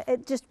get there.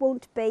 It just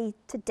won't be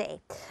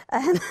today.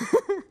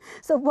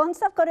 So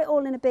once I've got it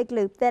all in a big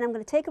loop, then I'm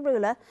going to take a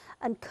ruler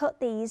and cut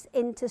these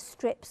into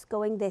strips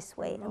going this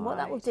way. And what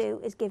that will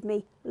do is give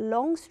me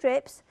long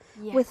strips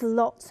with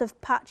lots of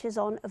patches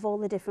on of all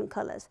the different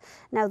colours.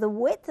 Now the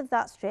width of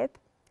that strip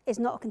is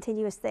not a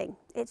continuous thing.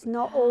 It's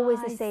not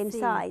always the same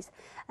size,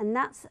 and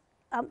that's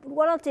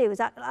what I'll do is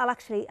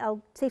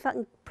I'll see if I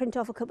can print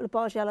off a couple of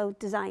Bargello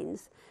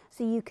designs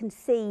so you can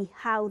see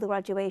how the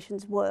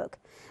graduations work,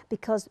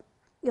 because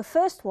your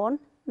first one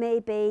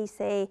may be,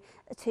 say,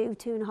 a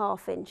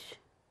 2.5 inch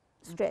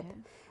strip.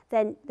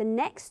 Then the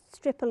next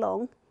strip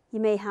along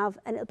you may have,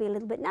 and it'll be a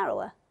little bit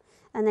narrower.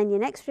 And then your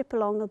next strip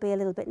along will be a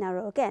little bit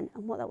narrow again.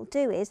 And what that will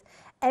do is,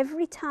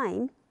 every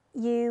time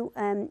you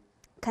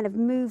kind of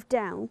move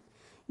down,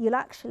 you'll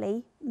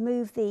actually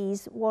move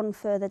these one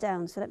further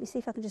down. So let me see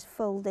if I can just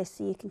fold this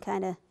so you can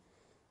kind of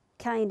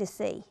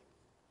see.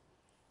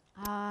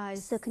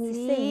 So can you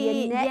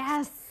see your next?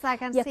 Yes, I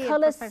can your see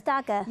colours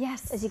stagger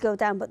as you go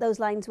down, but those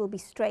lines will be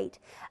straight.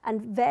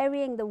 And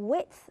varying the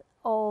width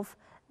of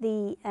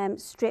the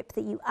strip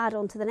that you add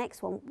onto the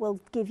next one will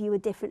give you a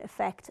different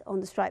effect on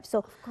the stripe.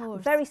 So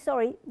very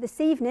sorry, this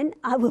evening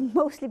I will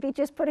mostly be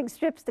just putting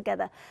strips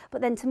together,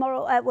 but then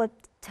tomorrow, well,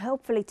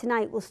 hopefully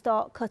tonight we'll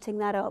start cutting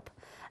that up,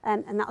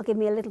 and that'll give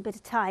me a little bit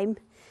of time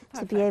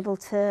to be able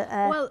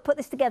to put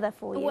this together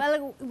for you.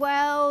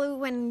 Well,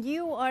 when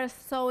you are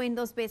sewing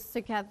those bits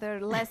together,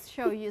 let's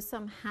show you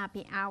some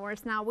happy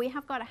hours. Now, we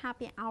have got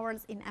happy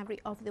hours in every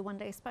of the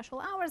one-day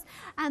special hours,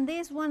 and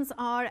these ones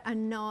are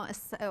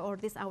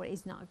this hour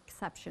is no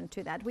exception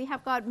to that. We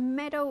have got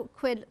meadow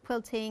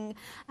quilting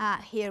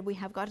here. We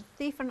have got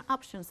different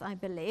options, I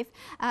believe.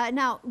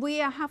 Now, we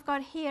have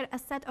got here a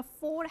set of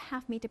 4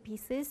 half-meter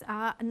pieces.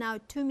 Now,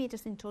 2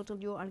 meters in total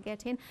you are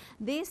getting.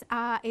 This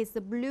is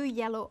the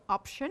blue-yellow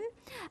option.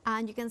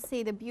 And you can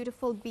see the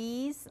beautiful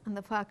bees and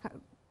the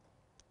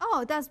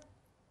oh, that's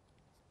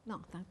no,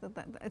 I'm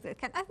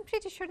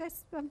pretty sure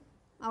that's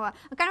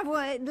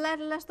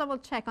let's double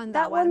check on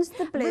that one. That one's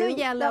the blue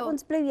yellow. That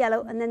one's blue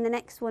yellow, and then the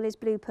next one is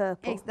blue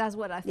purple. That's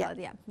what I thought.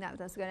 Yeah, no,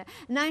 that's good.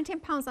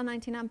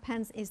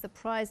 £19.99 is the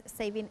price,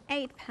 saving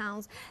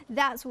 £8.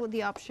 That's what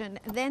the option.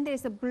 Then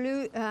there's a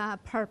blue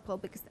purple,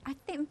 because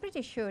I'm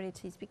pretty sure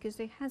it is, because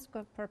it has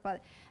got purple.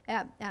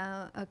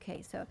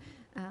 Okay, so.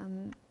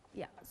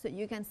 Yeah, so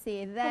you can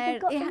see there. Have we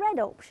got the red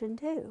option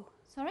too?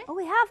 Sorry? Oh,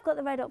 we have got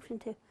the red option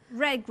too.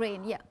 Red,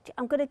 green, yeah.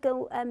 I'm going to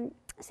go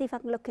see if I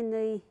can look in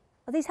the...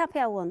 Are these happy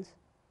hour ones?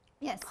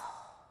 Yes.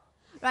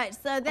 Right,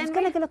 so then... I was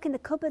going to go look in the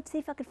cupboard, see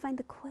if I could find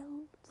the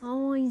quilt.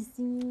 Oh, I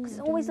see. Because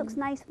it always looks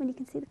nice when you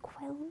can see the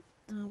quilt.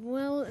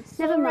 Well,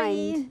 never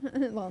mind.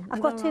 Well,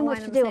 I've got too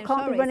much to do. I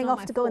can't be running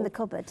off to go in the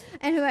cupboard.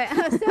 Anyway,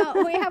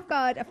 so we have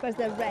got, of course,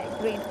 the red,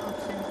 green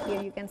options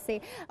here. You can see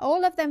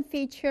all of them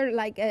feature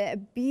like a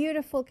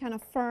beautiful kind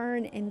of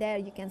fern in there.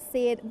 You can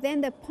see it.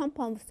 Then the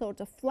pom-pom sort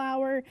of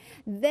flower.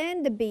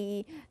 Then the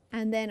bee.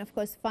 And then, of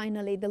course,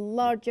 finally, the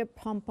larger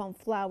pom-pom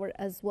flower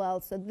as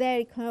well. So there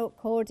it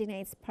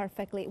coordinates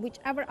perfectly.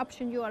 Whichever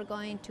option you are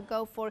going to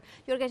go for,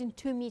 you're getting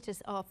 2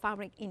 meters of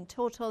fabric in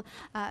total.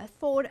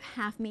 4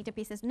 half-meter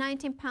pieces,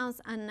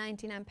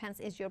 £19.99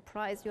 is your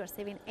price. You're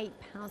saving £8.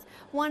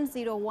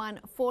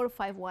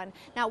 101451.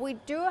 Now, we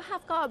do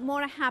have got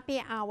more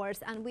happy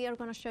hours, and we are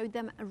going to show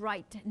them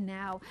right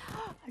now.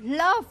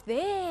 Love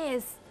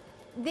this!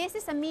 This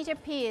is a meter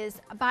piece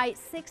by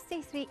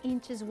 63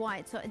 inches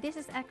wide, so this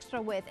is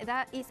extra width.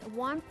 That is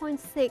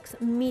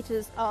 1.6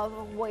 meters of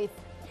width.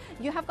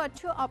 You have got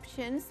 2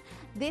 options.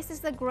 This is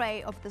the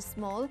gray of the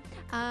small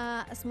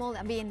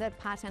being the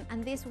pattern,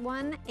 and this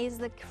one is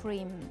the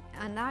cream,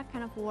 and that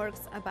kind of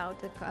works about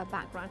the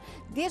background.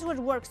 This would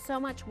work so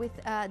much with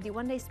the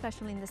one-day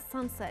special in the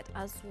sunset,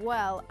 as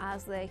well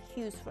as the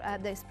hues,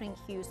 the spring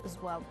hues as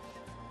well.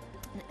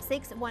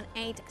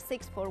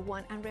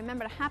 618641. And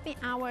remember, happy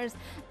hours,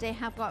 they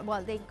have got,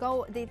 well, they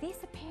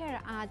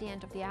disappear at the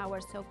end of the hour,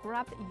 so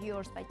grab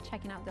yours by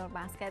checking out their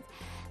baskets.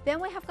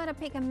 Then we have got to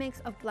pick a mix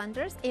of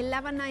blenders.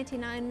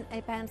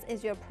 £11.99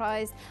 is your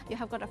price. You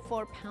have got a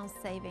 £4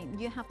 saving.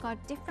 You have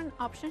got different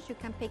options. You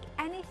can pick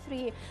any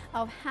 3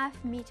 of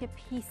half-meter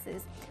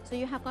pieces, so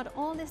you have got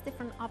all these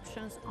different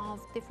options of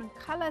different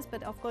colors,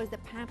 but of course the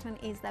pattern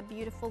is that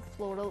beautiful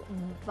floral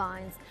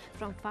vines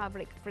from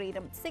Fabric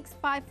Freedom.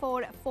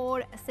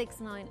 654469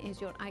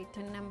 is your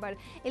item number.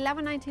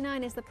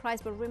 £11.99 is the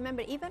price, but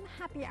remember, even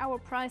happy hour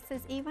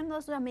prices, even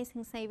those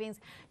amazing savings,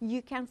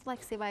 you can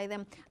flexify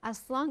them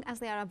as long as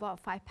they are above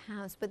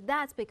 £5. But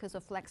that's because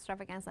of Flex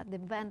Extravaganza, the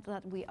event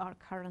that we are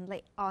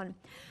currently on.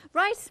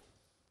 Right.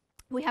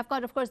 We have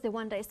got, of course, the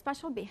one-day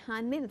special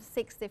behind me with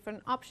 6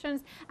 different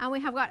options, and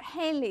we have got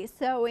Hayley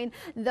sewing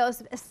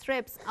those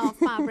strips of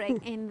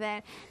fabric in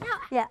there. Now,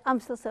 yeah, I'm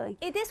still sewing.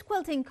 It is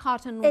quilting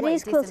cotton. It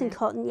is quilting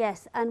cotton,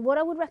 yes. And what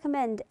I would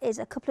recommend is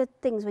a couple of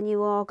things when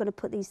you are going to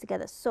put these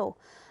together. So,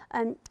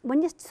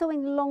 when you're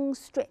sewing long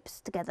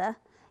strips together,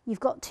 you've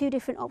got 2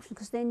 different options,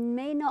 because they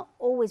may not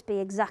always be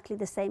exactly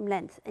the same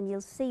length, and you'll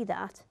see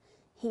that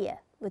here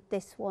with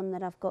this one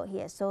that I've got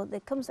here. So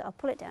it comes, I'll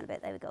pull it down a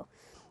bit. There we go.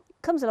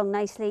 Comes along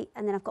nicely,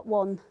 and then I've got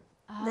one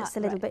that's a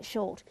little bit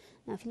short.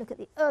 Now if you look at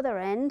the other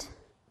end,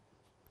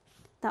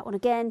 that one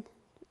again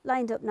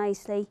lined up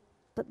nicely,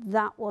 but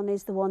that one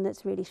is the one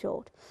that's really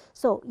short.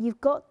 So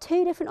you've got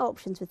 2 different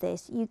options with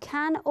this. You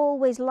can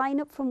always line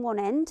up from one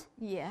end,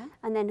 yeah,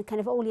 and then kind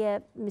of all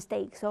your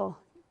mistakes are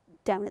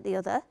down at the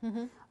other,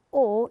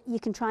 or you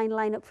can try and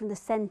line up from the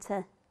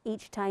centre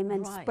each time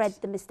and spread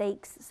the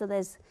mistakes, so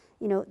there's,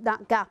 you know,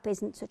 that gap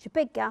isn't such a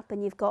big gap,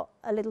 and you've got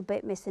a little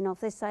bit missing off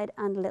this side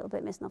and a little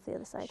bit missing off the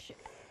other side.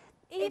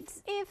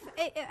 If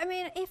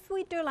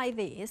we do like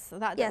this,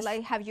 that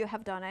like you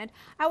have done it,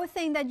 I would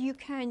think that you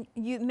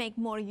make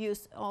more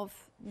use of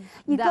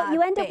you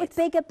end up with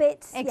bigger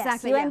bits. Exactly.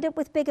 Yes, you end up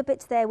with bigger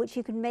bits there, which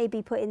you can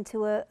maybe put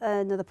into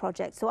another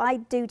project. So I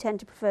do tend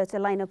to prefer to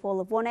line up all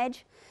of one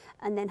edge,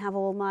 and then have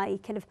all my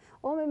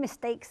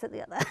mistakes at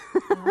the other.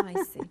 Oh,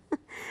 I see.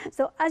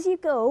 So as you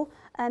go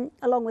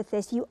along with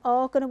this, you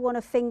are going to want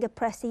to finger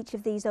press each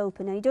of these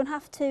open. Now you don't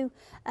have to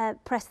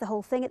press the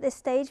whole thing at this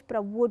stage, but I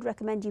would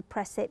recommend you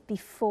press it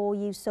before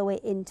you sew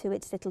it into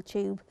its little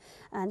tube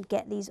and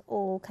get these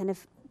all kind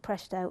of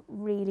pressed out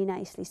really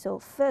nicely. So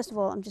first of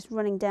all, I'm just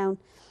running down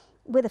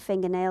with a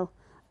fingernail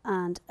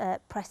and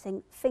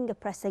finger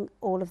pressing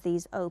all of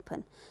these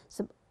open.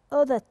 Some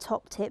other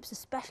top tips,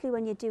 especially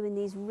when you're doing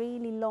these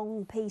really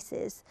long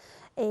pieces,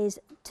 is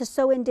to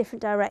sew in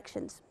different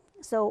directions.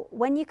 So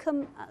when you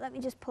come, let me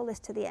just pull this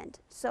to the end.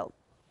 So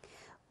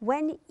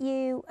when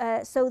you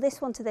sew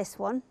this one to this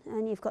one,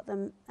 and you've got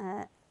them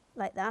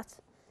like that,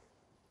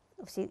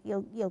 obviously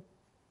you'll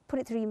put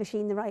it through your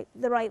machine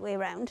the right way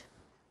around.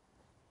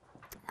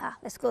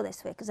 Let's go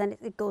this way, because then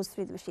it goes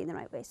through the machine the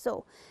right way.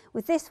 So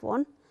with this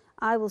one,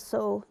 I will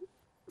sew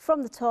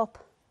from the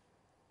top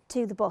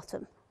to the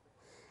bottom.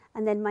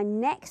 And then my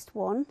next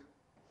one,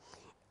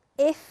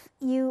 if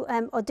you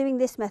are doing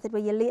this method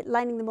where you're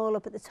lining them all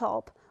up at the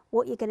top,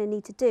 what you're going to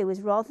need to do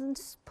is, rather than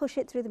push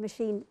it through the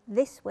machine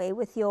this way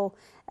with your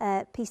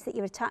piece that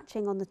you're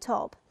attaching on the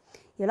top,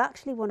 you'll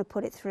actually want to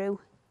put it through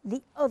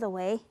the other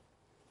way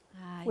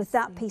with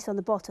that piece on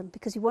the bottom,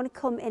 because you want to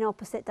come in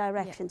opposite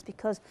directions,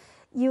 because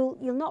you'll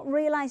not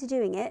realise you're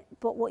doing it,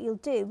 but what you'll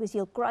do is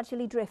you'll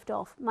gradually drift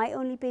off. Might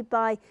only be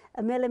by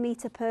 1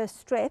 millimetre per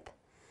strip,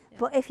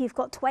 but if you've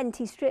got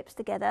 20 strips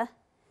together,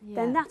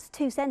 then that's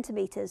 2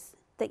 centimetres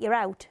that you're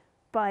out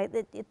by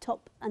the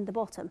top and the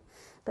bottom.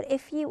 But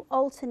if you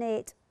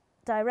alternate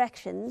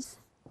directions,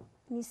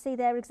 and you see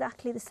they're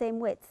exactly the same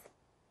width.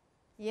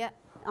 Yeah.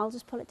 I'll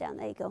just pull it down,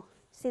 there you go.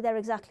 See, they're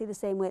exactly the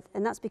same width,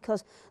 and that's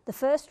because the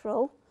first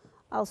row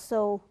I'll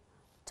sew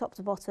top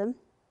to bottom,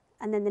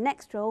 and then the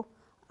next row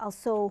I'll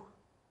sew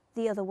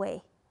the other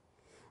way,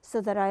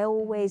 so that I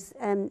always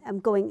am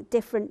going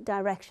different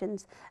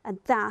directions, and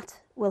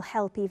that will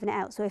help even it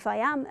out. So if I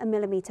am 1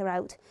 millimetre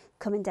out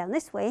coming down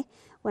this way,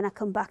 when I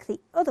come back the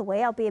other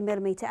way, I'll be 1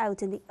 millimetre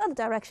out in the other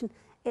direction,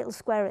 it'll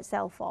square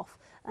itself off.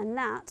 And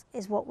that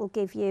is what will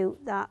give you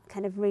that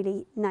kind of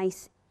really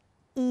nice,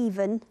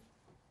 even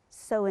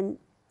sewing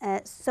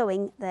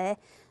there,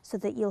 so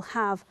that you'll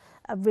have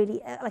a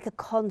really like a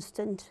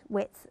constant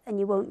width and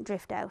you won't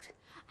drift out.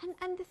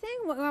 And the thing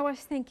I was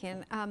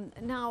thinking,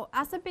 now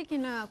as a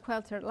beginner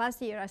quilter,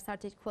 last year I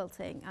started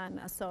quilting and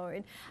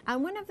sewing,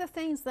 and one of the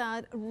things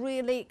that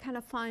really kind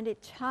of find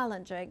it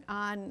challenging,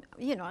 and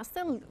I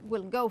still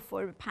will go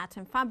for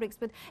pattern fabrics,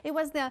 but it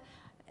was the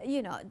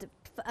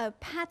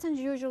patterns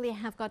usually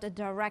have got a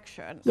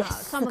direction.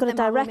 Yes, some they've got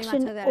a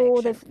direction,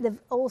 or they've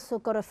also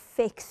got a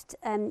fixed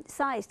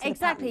size to the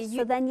pattern.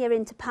 So then you're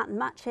into pattern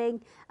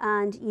matching,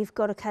 and you've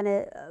got to kind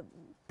of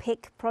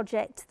pick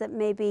project that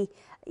maybe,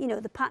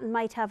 the pattern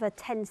might have a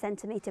 10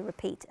 centimetre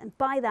repeat. And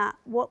by that,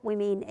 what we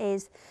mean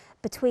is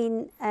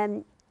between,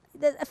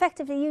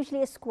 effectively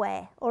usually a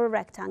square or a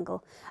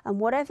rectangle. And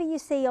whatever you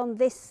see on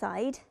this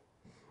side,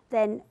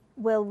 then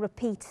will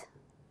repeat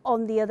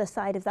on the other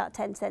side of that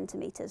 10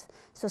 centimetres.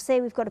 So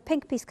say we've got a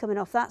pink piece coming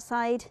off that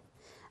side,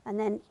 and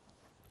then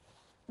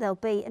there'll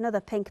be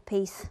another pink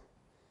piece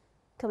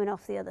coming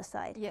off the other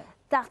side. Yeah.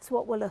 That's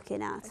what we're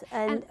looking at.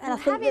 And I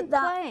think having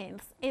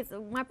planes is,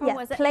 my problem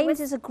was planes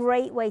is a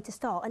great way to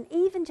start, and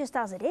even just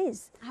as it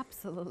is.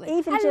 Absolutely.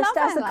 Even just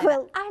as a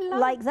quilt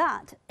like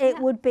that, it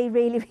would be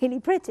really, really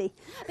pretty.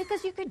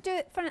 Because you could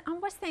do, I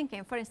was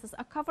thinking, for instance,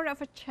 a cover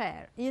of a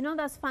chair,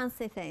 those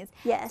fancy things.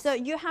 Yes. So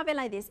you have it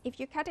like this, if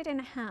you cut it in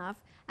half,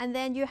 and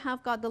then you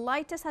have got the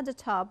lightest at the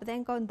top,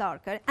 then going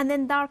darker, and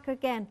then darker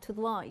again to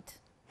the light.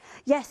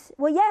 Yes,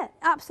 well, yeah,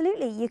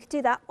 absolutely. You could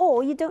do that,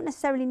 or you don't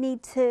necessarily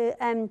need to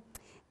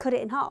cut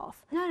it in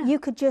half. No. You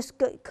could just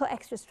cut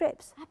extra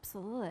strips.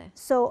 Absolutely.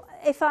 So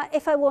if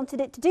I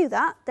wanted it to do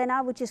that, then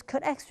I would just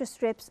cut extra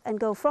strips and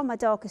go from my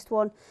darkest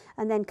one,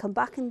 and then come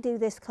back and do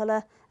this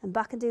colour, and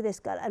back and do this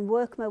colour, and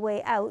work my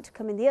way out,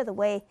 coming the other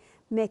way,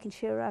 making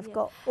sure I've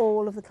got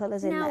all of the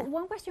colours in there. Now,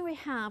 one question we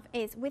have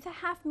is, with a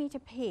half-metre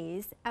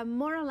piece,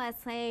 more or less,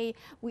 say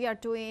we are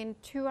doing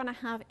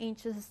 2.5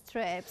 inches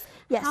strips,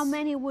 how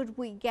many would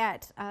we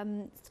get?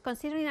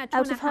 Considering that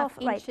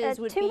 2.5 inches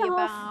would be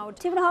about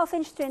 2.5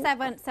 inch string.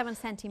 7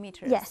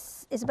 centimetres.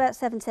 Yes, it's about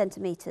 7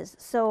 centimetres.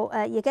 So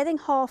you're getting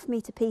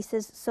half-metre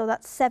pieces, so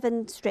that's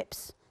 7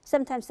 strips.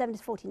 7 times 7 is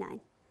 49.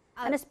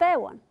 And a spare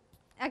one.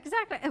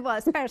 Exactly. Well,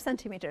 a spare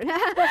centimetre.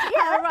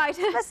 Yeah, right.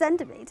 A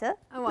centimetre,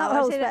 not a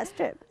whole spare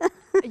strip.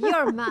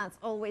 Your maths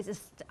always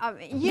is,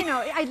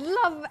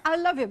 I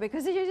love you,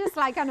 because you're just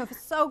like kind of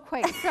so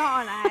quick, so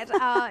on it.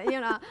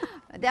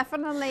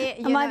 Definitely.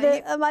 Am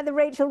I the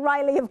Rachel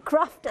Riley of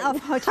crafting?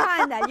 Of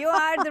Hochanda. You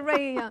are the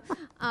Rachel.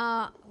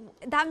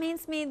 That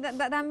means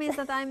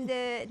that I'm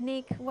the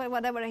Nick,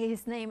 whatever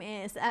his name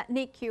is,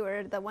 Nick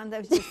Cure, the one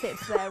that just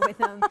sits there with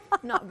him.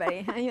 Not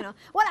very,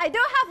 Well, I do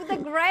have the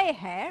grey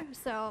hair,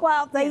 so.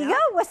 Well, there you go.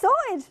 We're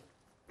sorted.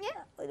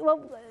 Yeah.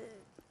 Well,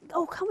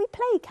 can we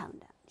play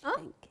countdown? Do you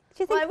think?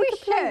 Do you think well, we we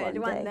could play should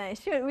one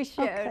day? We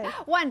should. Okay.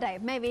 One day,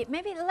 maybe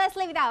let's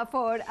leave it out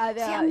for the.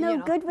 See, I'm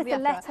no good with the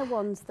opera. letter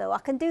ones, though. I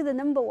can do the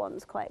number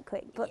ones quite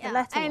quick, but the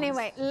letter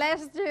anyway, ones.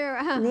 let's do.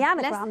 And the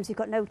anagrams, you've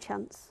got no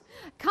chance.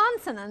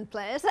 Consonant,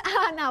 please.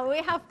 Now we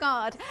have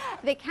got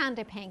the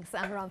candy pinks,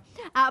 everyone.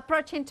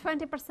 Approaching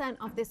 20%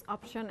 of this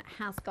option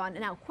has gone.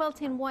 Now,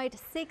 quilting white,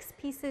 6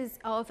 pieces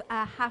of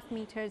half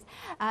meters,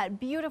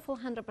 beautiful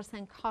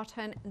 100%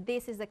 cotton.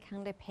 This is the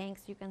candy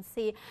pinks. You can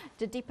see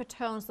the deeper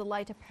tones, the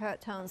lighter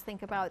tones.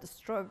 Think about the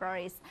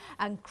strawberries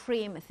and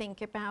cream.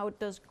 Think about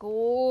those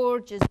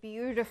gorgeous,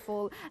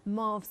 beautiful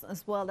mauves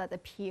as well that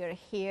appear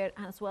here,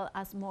 as well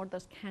as more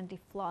those candy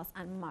floss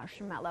and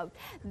marshmallow.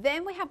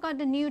 Then we have got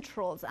the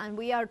neutrals, and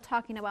we are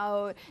talking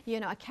about, you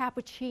know, a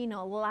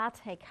cappuccino,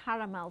 latte,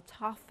 caramel,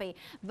 toffee,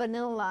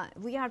 vanilla.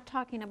 We are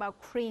talking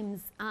about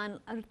creams and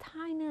a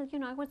tiny, you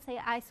know, I would say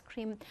ice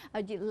cream,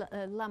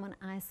 lemon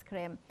ice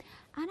cream.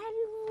 And I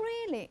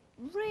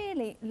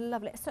really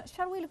love it. So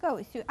shall we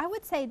go through? I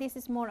would say this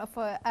is more of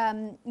a,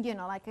 you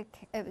know, like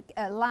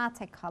a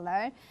latte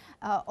color,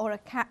 or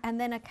and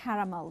then a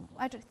caramel.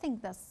 I don't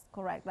think that's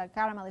correct. Like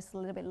caramel is a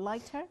little bit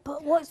lighter.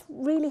 But what's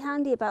really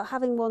handy about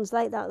having ones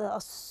like that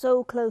are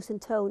so close in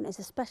tone is,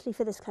 especially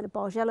for this kind of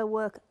Bargello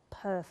work,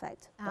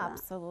 perfect.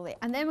 Absolutely.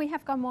 And then we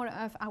have got more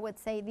of, I would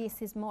say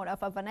this is more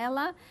of a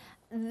vanilla.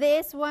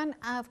 This one,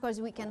 of course,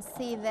 we can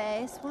see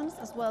these ones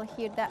as well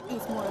here. That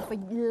is more of a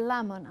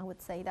lemon, I would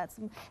say.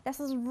 This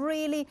is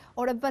really,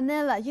 or a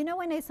vanilla. You know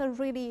when it's a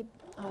really,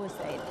 I would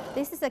say,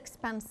 this is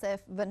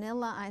expensive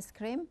vanilla ice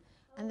cream.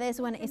 And this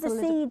one is the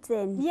seeds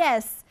in.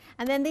 Yes.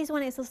 And then this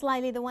one is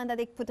slightly the one that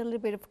they put a little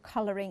bit of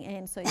coloring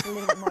in. So it's a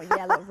little bit more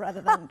yellow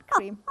rather than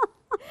cream.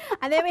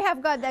 And then we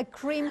have got the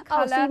cream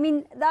color. Oh, so you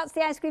mean that's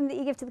the ice cream that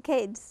you give to the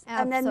kids?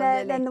 Absolutely.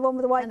 And then the one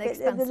with the white bits,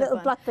 the little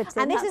black bits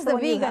in. And this is the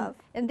vegan.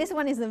 And this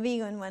one is the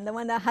vegan one, the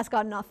one that has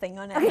got nothing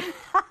on it.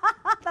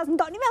 Hasn't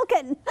got any milk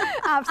in.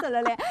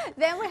 Absolutely.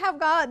 Then we have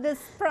got the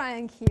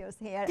spring hues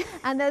here.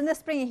 And then the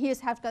spring hues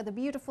have got the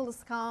beautiful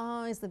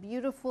skies, the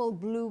beautiful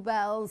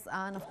bluebells,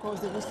 and of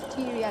course the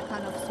wisteria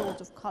kind of sort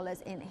of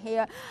colors in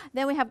here.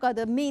 Then we have got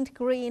the mint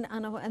green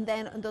and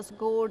then those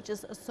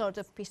gorgeous sort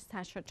of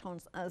pistachio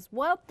tones as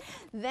well.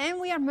 Then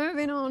we are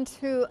moving on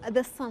to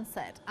the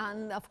sunset,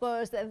 and of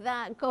course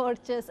that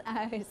gorgeous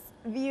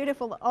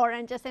beautiful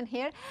oranges in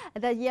here,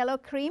 the yellow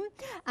cream,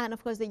 and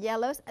of course the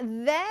yellows.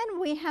 Then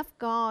we have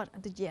got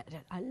the,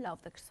 I love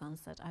the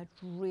sunset. I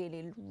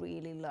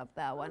really love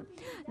that one.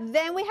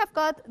 Then we have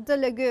got the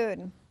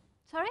lagoon.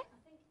 Sorry?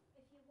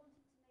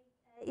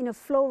 You know,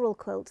 floral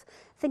quilt,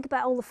 think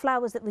about all the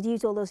flowers that would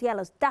use all those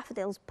yellows.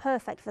 Daffodils,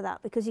 perfect for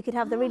that, because you could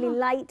have the really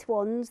light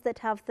ones that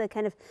have the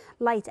kind of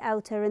light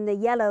outer and the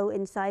yellow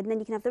inside, and then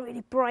you can have the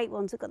really bright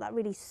ones that got that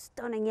really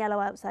stunning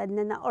yellow outside, and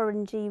then that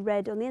orangey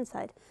red on the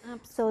inside.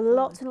 Absolutely. So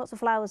lots and lots of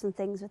flowers and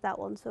things with that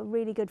one, so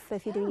really good for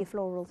if you're doing your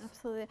florals.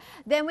 Absolutely.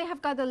 Then we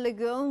have got the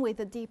lagoon with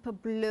the deeper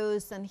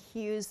blues and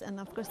hues, and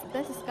of course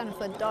this is kind of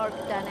a dark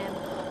denim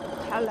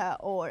color,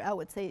 or I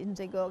would say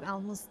indigo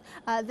almost.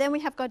 Then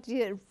we have got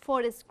the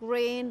forest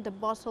green, the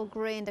bottle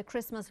green, the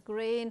Christmas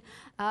green.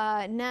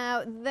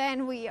 Now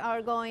then we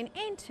are going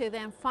into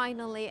then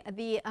finally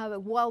the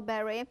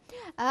wildberry.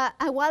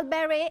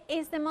 Wildberry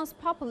is the most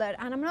popular,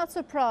 and I'm not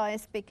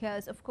surprised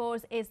because of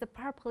course it's the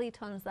purpley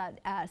tones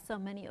that so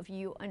many of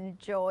you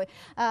enjoy.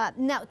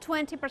 Now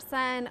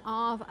 20%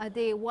 of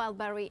the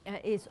wildberry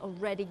is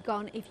already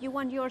gone. If you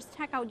want yours,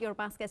 check out your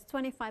baskets.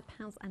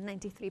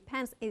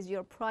 £25.93 is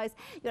your price.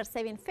 You're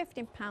saving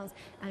 £15,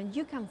 and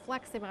you can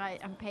flexify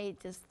and pay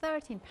just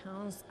 £13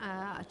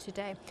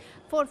 today.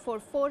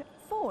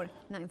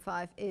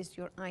 444495 is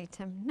your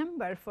item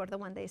number for the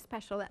one-day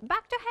special.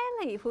 Back to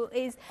Hayley, who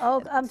is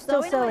I'm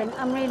still sewing.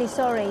 I'm really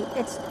sorry.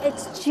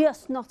 It's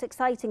just not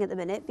exciting at the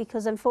minute,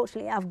 because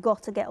unfortunately I've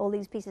got to get all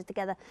these pieces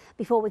together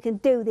before we can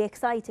do the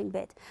exciting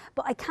bit.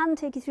 But I can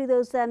take you through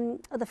those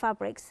other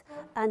fabrics,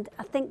 and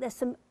I think there's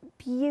some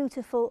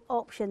beautiful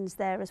options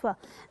there as well.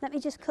 Let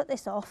me just cut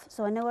this off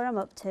so I know where I'm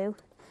up to.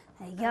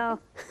 There you go.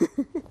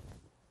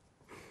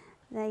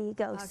 There you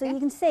go. Okay. So you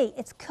can see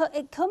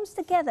it comes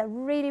together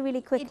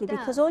really quickly,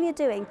 because all you're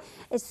doing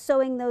is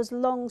sewing those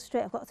long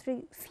straight. I've got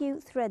few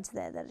threads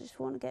there that I just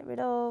want to get rid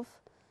of.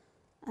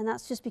 And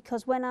that's just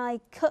because when I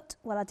cut,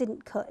 well, I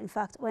didn't cut, in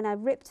fact, when I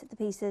ripped the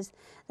pieces,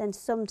 then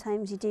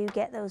sometimes you do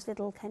get those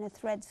little kind of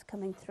threads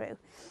coming through.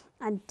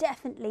 And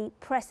definitely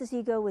press as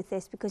you go with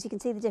this, because you can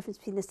see the difference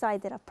between the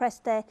side that I've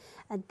pressed there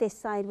and this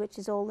side, which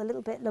is all a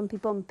little bit lumpy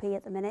bumpy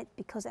at the minute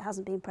because it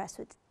hasn't been pressed.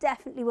 So it's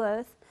definitely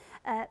worth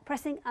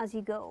pressing as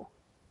you go.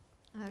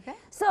 Okay.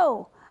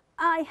 So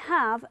I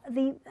have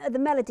the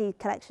Melody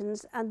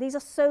collections, and these are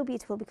so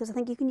beautiful because I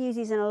think you can use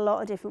these in a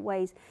lot of different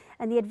ways.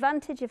 And the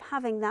advantage of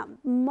having that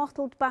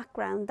mottled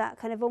background, that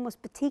kind of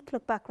almost batik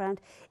look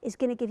background, is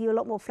going to give you a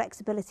lot more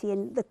flexibility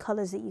in the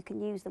colours that you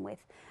can use them with.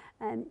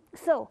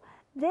 So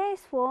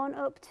this one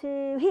up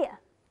to here,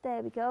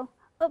 there we go,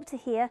 up to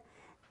here.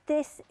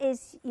 This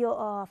is your,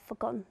 oh, I've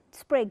forgotten,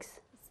 sprigs,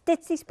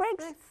 ditzy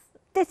sprigs.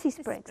 Ditty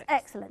Sprigs,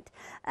 excellent.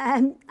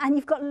 And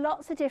you've got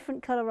lots of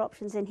different colour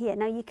options in here.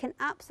 Now you can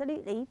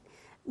absolutely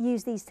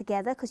use these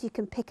together because you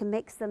can pick and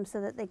mix them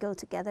so that they go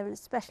together, and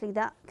especially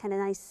that kind of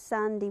nice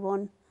sandy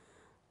one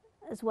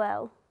as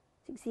well.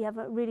 So you can see you have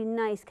a really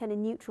nice kind of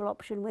neutral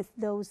option with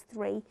those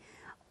three.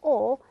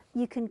 Or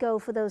you can go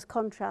for those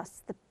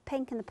contrasts, the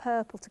pink and the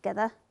purple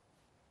together.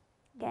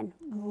 Again,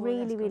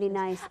 really, really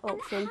nice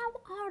option. And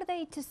how are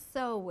they to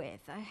sew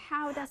with?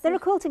 How does They're a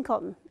quilting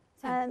cotton.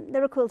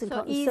 They're a quilting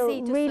cotton, so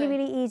really,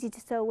 really easy to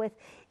sew with.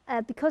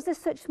 Because there's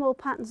such small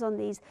patterns on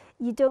these,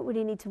 you don't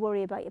really need to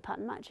worry about your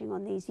pattern matching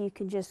on these. You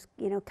can just,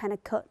 you know, kind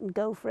of cut and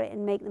go for it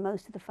and make the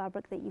most of the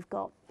fabric that you've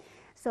got.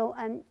 So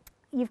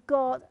you've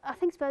got, I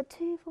think it's about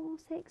 2, 4,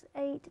 6,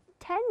 8,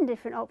 10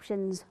 different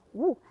options.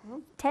 Ooh,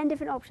 10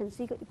 different options.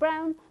 So you've got your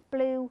brown,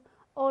 blue,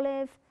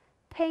 olive,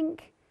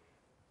 pink,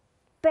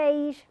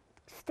 beige,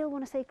 still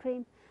want to say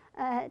cream,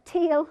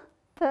 teal,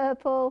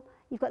 purple.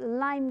 You've got the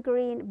lime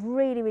green,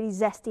 really, really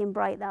zesty and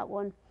bright, that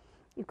one.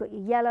 You've got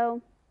your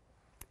yellow,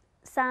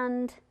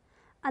 sand,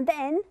 and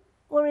then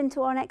we're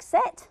into our next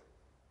set.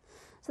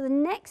 So the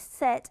next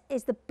set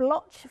is the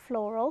blotch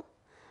floral,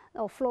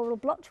 or floral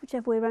blotch,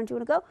 whichever way around you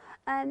want to go.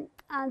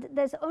 And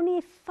there's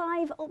only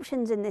 5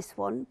 options in this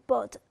one,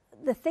 but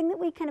the thing that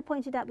we kind of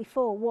pointed out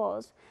before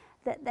was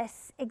that they're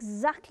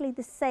exactly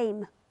the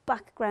same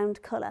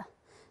background colour.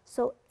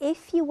 So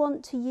if you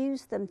want to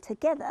use them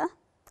together,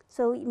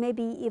 so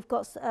maybe you've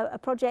got a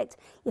project,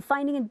 you're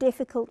finding a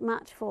difficult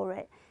match for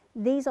it,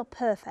 these are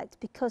perfect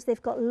because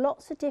they've got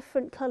lots of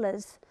different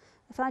colours.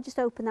 If I just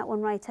open that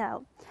one right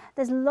out,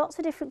 there's lots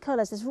of different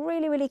colours. There's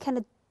really, really kind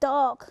of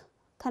dark,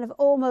 kind of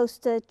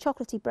almost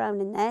chocolatey brown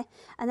in there,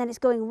 and then it's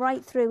going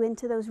right through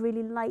into those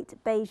really light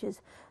beiges.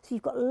 So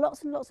you've got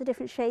lots and lots of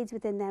different shades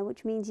within there,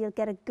 which means you'll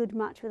get a good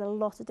match with a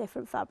lot of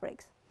different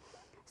fabrics.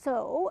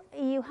 So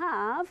you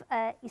have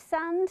your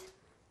sand,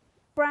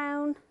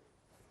 brown,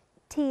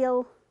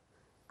 teal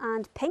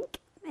and pink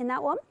in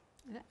that one.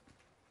 Yeah.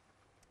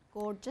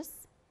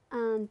 Gorgeous.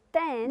 And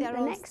then the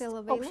next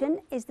option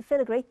is the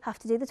filigree. Have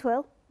to do the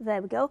twill. There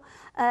we go.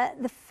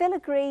 The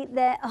filigree,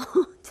 there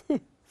are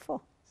 2,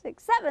 4,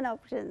 6, 7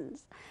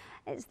 options.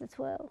 It's the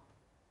twill.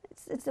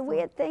 It's a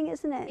weird thing,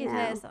 isn't it?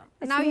 It is.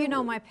 Now you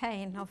know my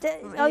pain.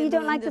 Oh, you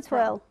don't like the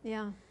twill?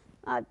 Yeah.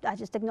 I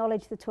just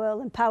acknowledge the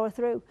twirl and power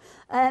through.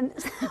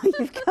 So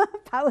you've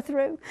got power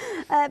through.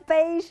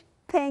 Beige,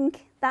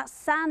 pink, that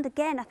sand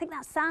again. I think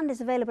that sand is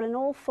available in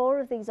all 4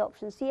 of these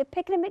options. So you're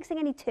picking and mixing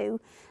any 2.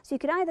 So you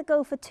could either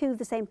go for 2 of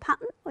the same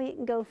pattern, or you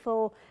can go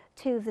for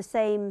 2 of the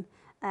same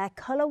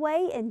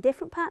colourway in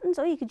different patterns,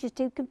 or you could just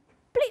do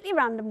completely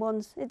random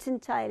ones. It's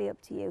entirely up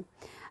to you.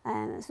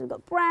 So we've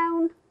got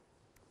brown,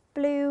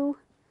 blue,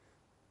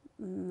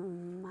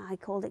 I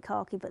called it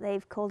khaki, but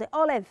they've called it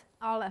olive.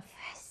 Olive.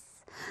 Yes.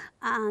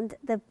 And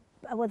they've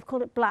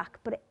called it black,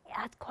 but it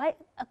had quite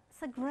a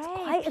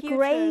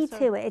grey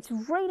to it. It's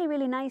really,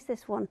 really nice,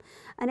 this one,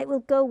 and it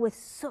will go with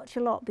such a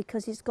lot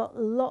because it's got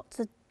lots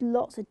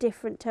of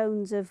different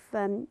tones of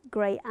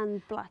grey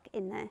and black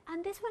in there.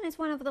 And this one is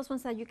one of those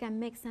ones that you can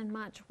mix and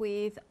match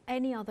with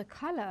any other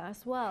colour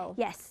as well.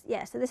 Yes,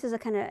 yes. So this is a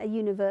kind of a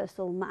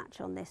universal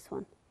match on this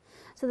one.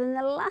 So then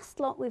the last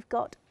lot we've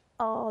got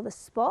are the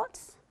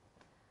spots.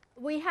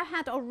 We have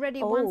had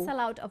already one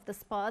sellout of the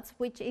spots,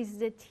 which is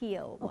the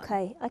teal one.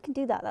 Okay, I can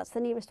do that. That's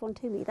the nearest one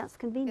to me. That's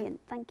convenient.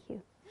 Thank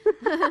you.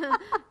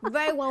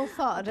 Very well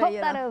thought. Pop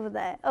that over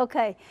there.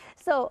 Okay,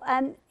 so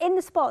in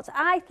the spots,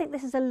 I think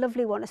this is a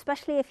lovely one,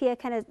 especially if you're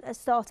kind of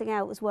starting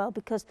out as well,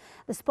 because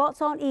the spots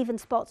aren't even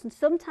spots, and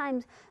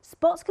sometimes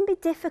spots can be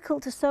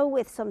difficult to sew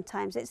with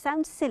sometimes. It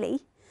sounds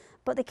silly,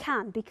 but they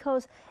can,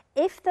 because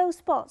if those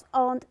spots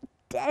aren't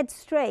dead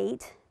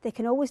straight, they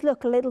can always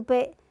look a little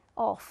bit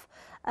off.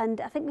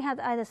 And I think we had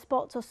either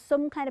spots or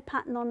some kind of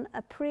pattern on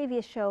a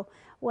previous show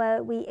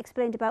where we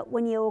explained about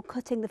when you're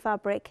cutting the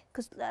fabric,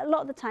 because a lot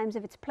of the times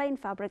if it's plain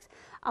fabrics,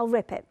 I'll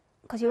rip it,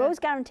 because you're always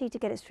guaranteed to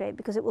get it straight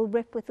because it will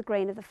rip with the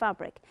grain of the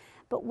fabric.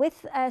 But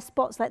with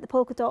spots like the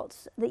polka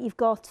dots that you've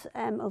got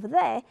over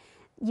there,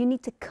 you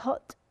need to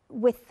cut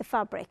with the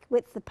fabric,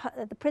 with the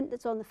print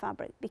that's on the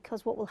fabric,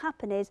 because what will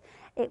happen is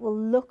it will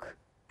look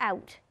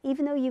out.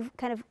 Even though you've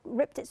kind of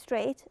ripped it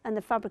straight and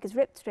the fabric is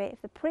ripped straight,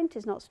 if the print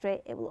is not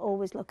straight, it will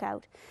always look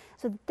out.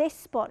 So this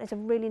spot is a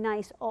really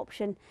nice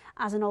option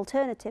as an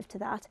alternative to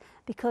that,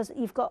 because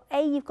you've got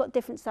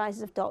different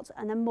sizes of dots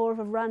and then more of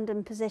a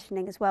random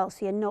positioning as well,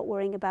 so you're not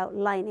worrying about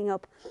lining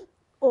up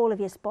all of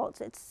your spots.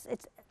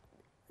 It's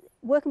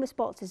working with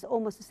spots is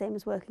almost the same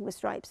as working with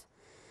stripes.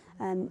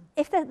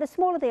 If the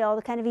smaller they are,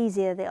 the kind of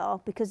easier they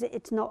are, because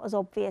it's not as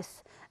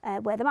obvious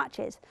where the match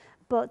is.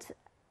 But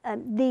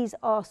these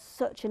are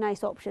such a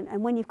nice option,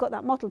 and when you've got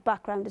that mottled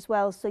background as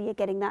well, so you're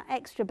getting that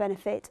extra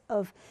benefit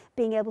of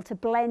being able to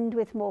blend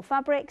with more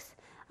fabrics.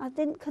 I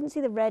couldn't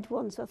see the red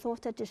one, so I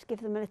thought I'd just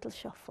give them a little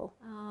shuffle.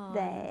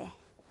 There.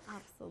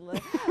 Absolutely.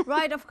 Absolutely.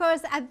 Right, of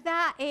course,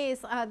 that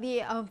is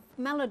the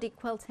Melody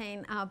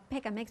Quilting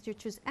pick and mix. You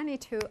choose any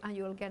two and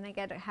you're going to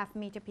get half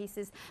meter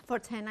pieces for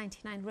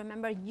 $10.99.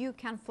 Remember, you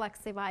can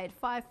flexify it.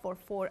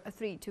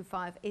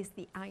 544325 is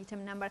the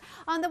item number.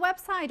 On the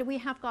website, we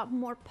have got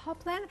more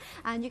poplin,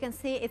 and you can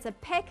see it's a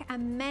pick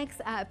and mix,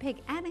 pick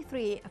any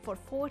three for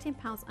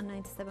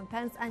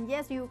 £14.97. And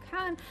yes, you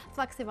can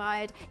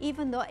flexify it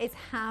even though it's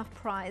half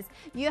price.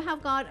 You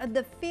have got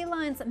the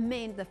felines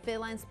mint, the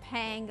felines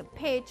pink,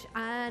 peach,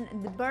 and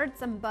the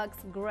birds and bugs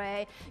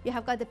grey. You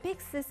have got the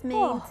pixies mint.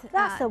 Oh,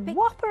 that's a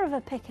whopper of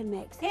a pick and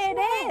mix. It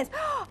is.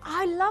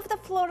 I love the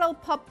floral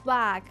pop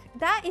back.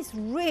 That is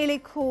really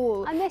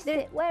cool. I missed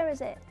it. Where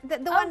is it? The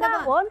one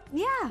that one?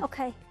 Yeah.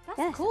 Okay.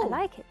 That's cool. I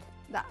like it.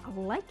 I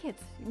like it.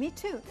 Me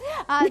too.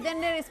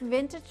 Then there is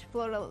vintage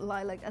floral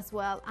lilac as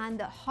well, and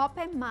the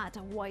hoppe matte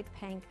white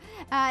pink.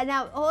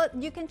 Now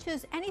you can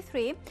choose any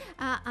three,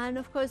 and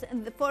of course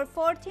for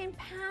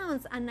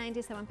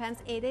 £14.97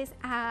 it is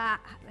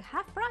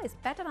half price,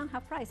 better than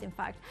half price in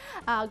fact.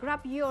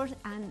 Grab yours,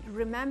 and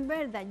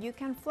remember that you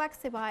can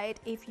flexify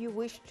it if you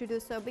wish to do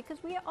so,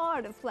 because we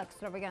are the Flex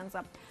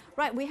Extravaganza.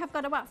 Right, we have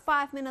got about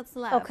 5 minutes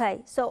left.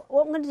 Okay, so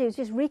what I'm going to do is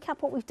just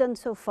recap what we've done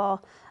so far,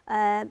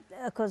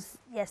 because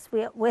yes,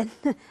 we're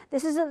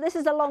this is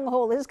a long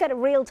haul. This is kind of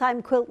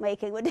real-time quilt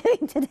making we're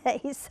doing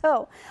today.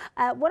 So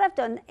what I've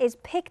done is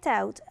picked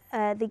out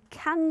the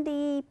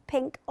candy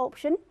pink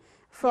option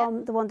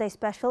from the one-day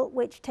special,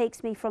 which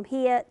takes me from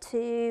here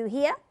to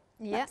here.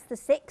 Yeah. That's the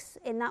 6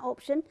 in that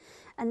option.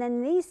 And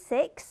then these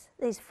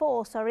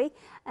 4, sorry,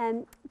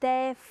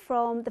 they're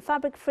from the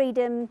Fabric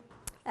Freedom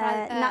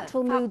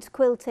Natural Moods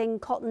Quilting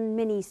Cotton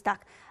Mini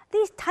Stack.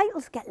 These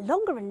titles get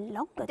longer and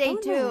longer. They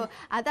do.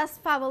 That's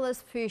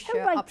Fabulous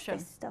Fuchsia option.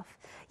 This stuff.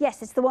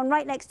 Yes, it's the one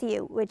right next to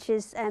you, which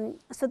is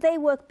so they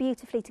work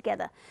beautifully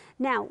together.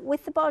 Now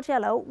with the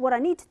Bargello, what I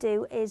need to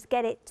do is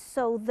get it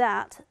so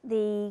that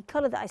the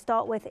colour that I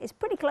start with is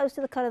pretty close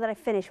to the colour that I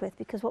finish with,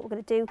 because what we're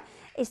going to do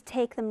is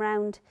take them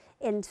round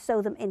and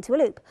sew them into a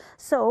loop.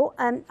 So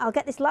I'll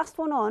get this last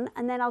one on,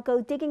 and then I'll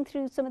go digging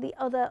through some of the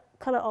other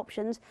colour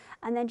options,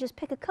 and then just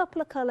pick a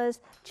couple of colours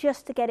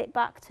just to get it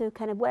back to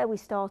kind of where we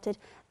started.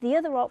 The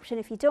other option,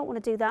 if you don't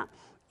want to do that,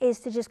 is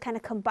to just kind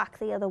of come back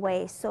the other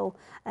way. So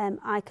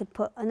I could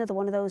put another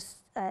one of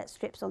those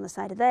strips on the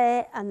side of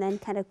there, and then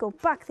kind of go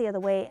back the other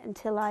way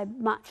until I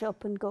match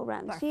up and go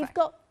around. Perfect. So you've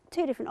got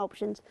 2 different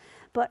options,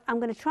 but I'm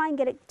going to try and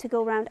get it to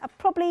go around. I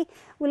probably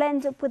will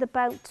end up with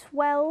about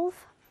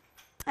 12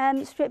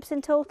 strips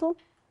in total,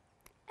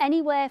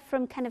 anywhere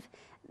from kind of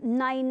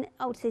 9,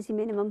 I would say, is the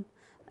minimum,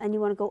 and you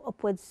want to go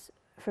upwards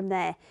from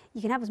there.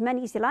 You can have as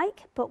many as you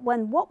like, but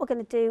what we're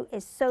going to do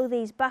is sew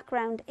these back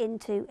round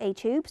into a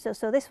tube. So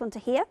sew this one to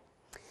here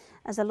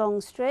as a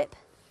long strip,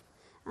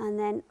 and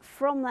then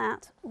from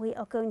that we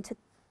are going to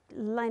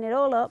line it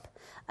all up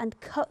and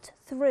cut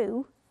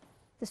through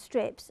the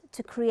strips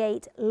to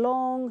create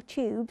long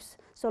tubes,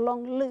 so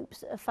long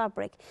loops of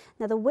fabric.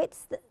 Now the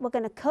widths that we're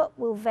going to cut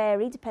will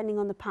vary depending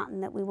on the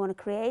pattern that we want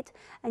to create,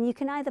 and you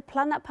can either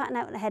plan that pattern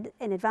out ahead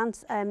in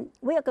advance.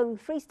 We are going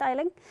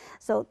freestyling,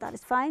 so that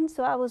is fine,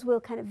 so ours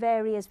will kind of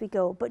vary as we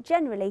go, but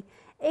generally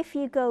if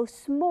you go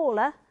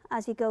smaller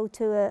as you go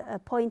to a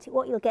point,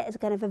 what you'll get is a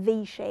kind of a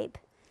V shape.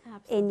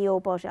 Absolutely. In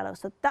your Bargello.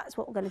 So that's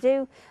what we're going to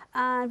do,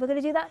 and we're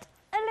going to do that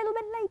a little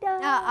bit later.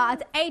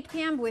 At 8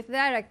 p.m. with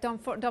direct,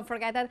 don't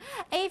forget that.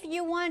 If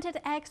you wanted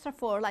extra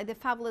for like the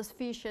Fabulous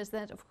Fuchsias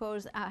that of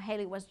course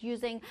Hayley was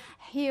using,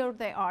 here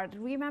they are.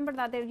 Remember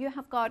that there you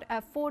have got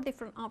 4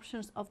 different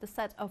options of the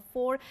set of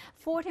 4,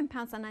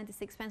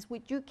 £14.96,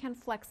 which you can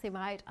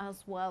flexify it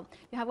as well.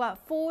 You have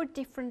got 4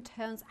 different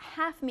tones,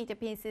 half meter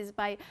pieces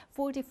by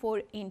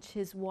 44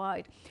 inches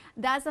wide.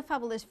 That's the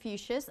Fabulous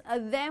Fuchsias.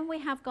 Then we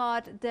have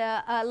got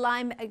the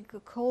lime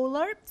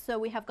color, so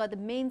we have got the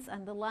mints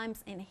and the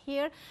limes in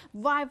here,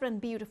 vibrant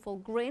beautiful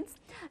greens.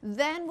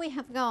 Then we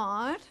have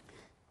got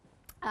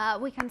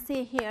we can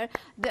see here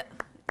that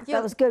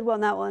was a good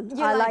one, that one.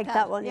 I like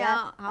that one,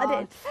 yeah. I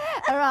did.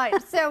 All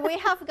right, so we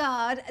have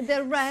got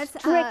the reds.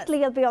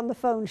 Strictly I'll be on the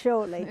phone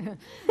shortly.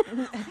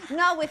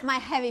 Not with my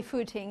heavy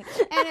footing.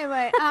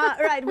 Anyway,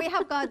 right, we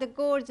have got the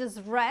gorgeous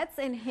reds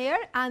in here,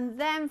 and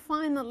then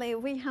finally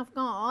we have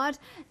got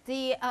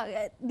the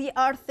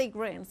earthy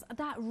greens.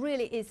 That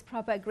really is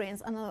proper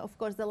greens, and of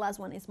course the last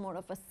one is more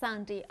of a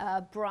sandy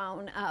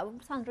brown,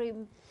 sandy,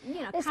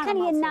 you know, it's kind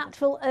of a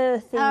natural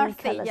earthy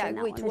colours, yeah, in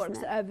that which one, works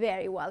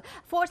very well.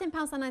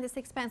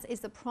 £14.96 is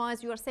the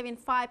price. You are saving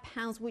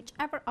 £5.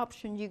 Whichever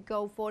option you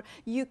go for,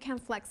 you can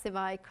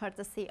flexify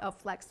courtesy of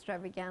Flex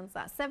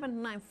Extravaganza.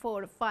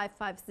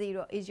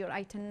 794550 is your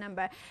item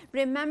number.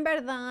 Remember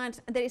that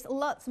there is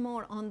lots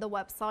more on the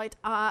website,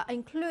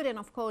 including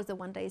of course the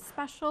one-day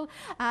special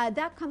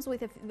that comes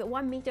with the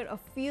 1 meter of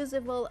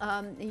fusible,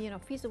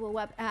 fusible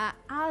web.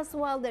 As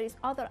well, there is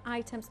other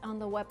items on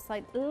the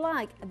website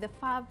like the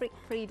Fabric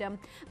Freedom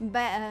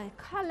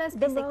colors,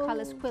 basic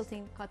colors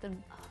quilting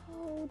cotton.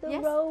 Oh, the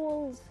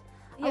rolls.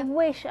 I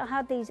wish I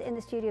had these in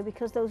the studio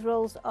because those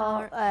rolls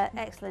are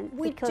excellent.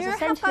 We because do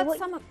have got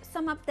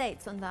some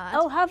updates on that.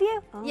 Oh, have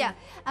you? Oh. Yeah,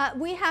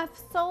 we have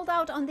sold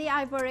out on the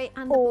ivory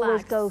and the Always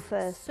blacks. go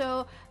first.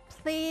 So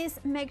please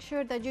make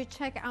sure that you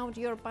check out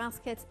your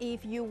baskets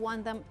if you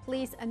want them,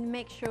 please, and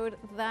make sure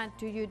that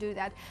you do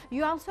that.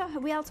 We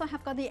also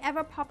have got the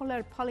ever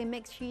popular poly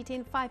mix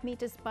sheeting, 5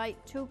 meters by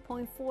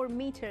 2.4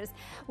 meters.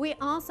 We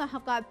also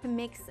have got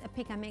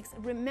pick and mix.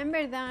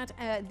 Remember that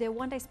the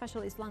one day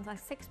special is launched at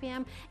 6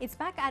 p.m. It's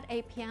back at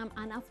 8 p.m.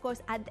 and of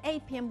course at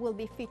 8 p.m. will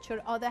be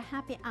featured other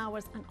happy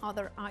hours and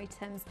other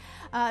items.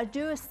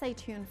 Do stay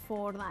tuned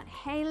for that.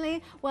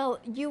 Hayley, well,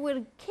 you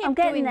will keep I'm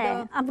getting doing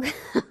there.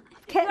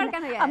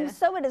 I'm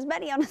sewing as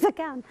many on as I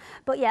can.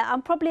 But yeah,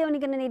 I'm probably only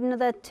going to need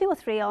another 2 or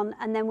 3 on,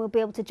 and then we'll be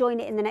able to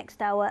join it in the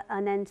next hour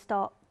and then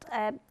start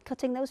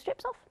cutting those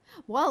strips off.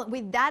 Well,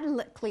 with that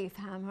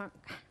cliffhanger,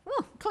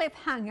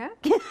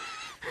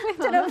 I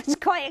don't know if it's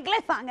quite a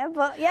cliffhanger,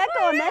 but yeah,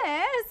 go on then.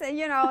 Yes,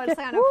 you know, it's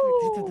kind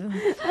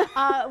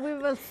of. We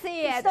will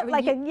see it. It's not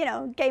like a, you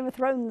know, Game of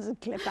Thrones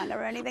cliffhanger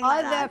or anything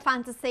like that. Other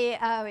fantasy,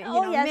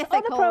 mythical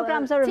other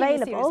programs are TV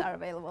available. series are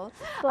available.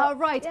 All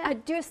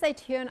right, do stay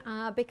tuned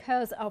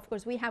because, of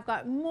course, we have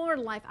got more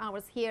live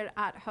hours here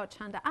at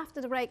Hochanda.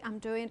 After the break, I'm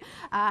doing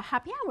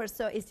happy hours,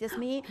 so it's just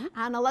me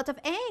and a lot of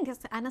inks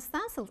and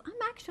stencils.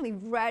 I'm actually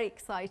very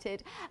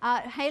excited.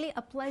 Hayley,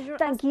 a pleasure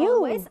Thank as you.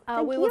 always.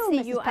 We will see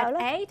Mrs. you Paula.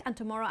 at 8 and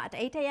tomorrow at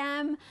 8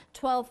 a.m.,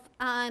 12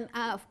 and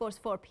of course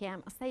 4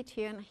 p.m. Stay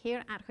tuned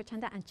here at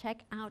Hochanda and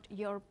check out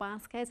your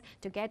baskets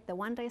to get the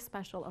one day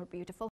special or beautiful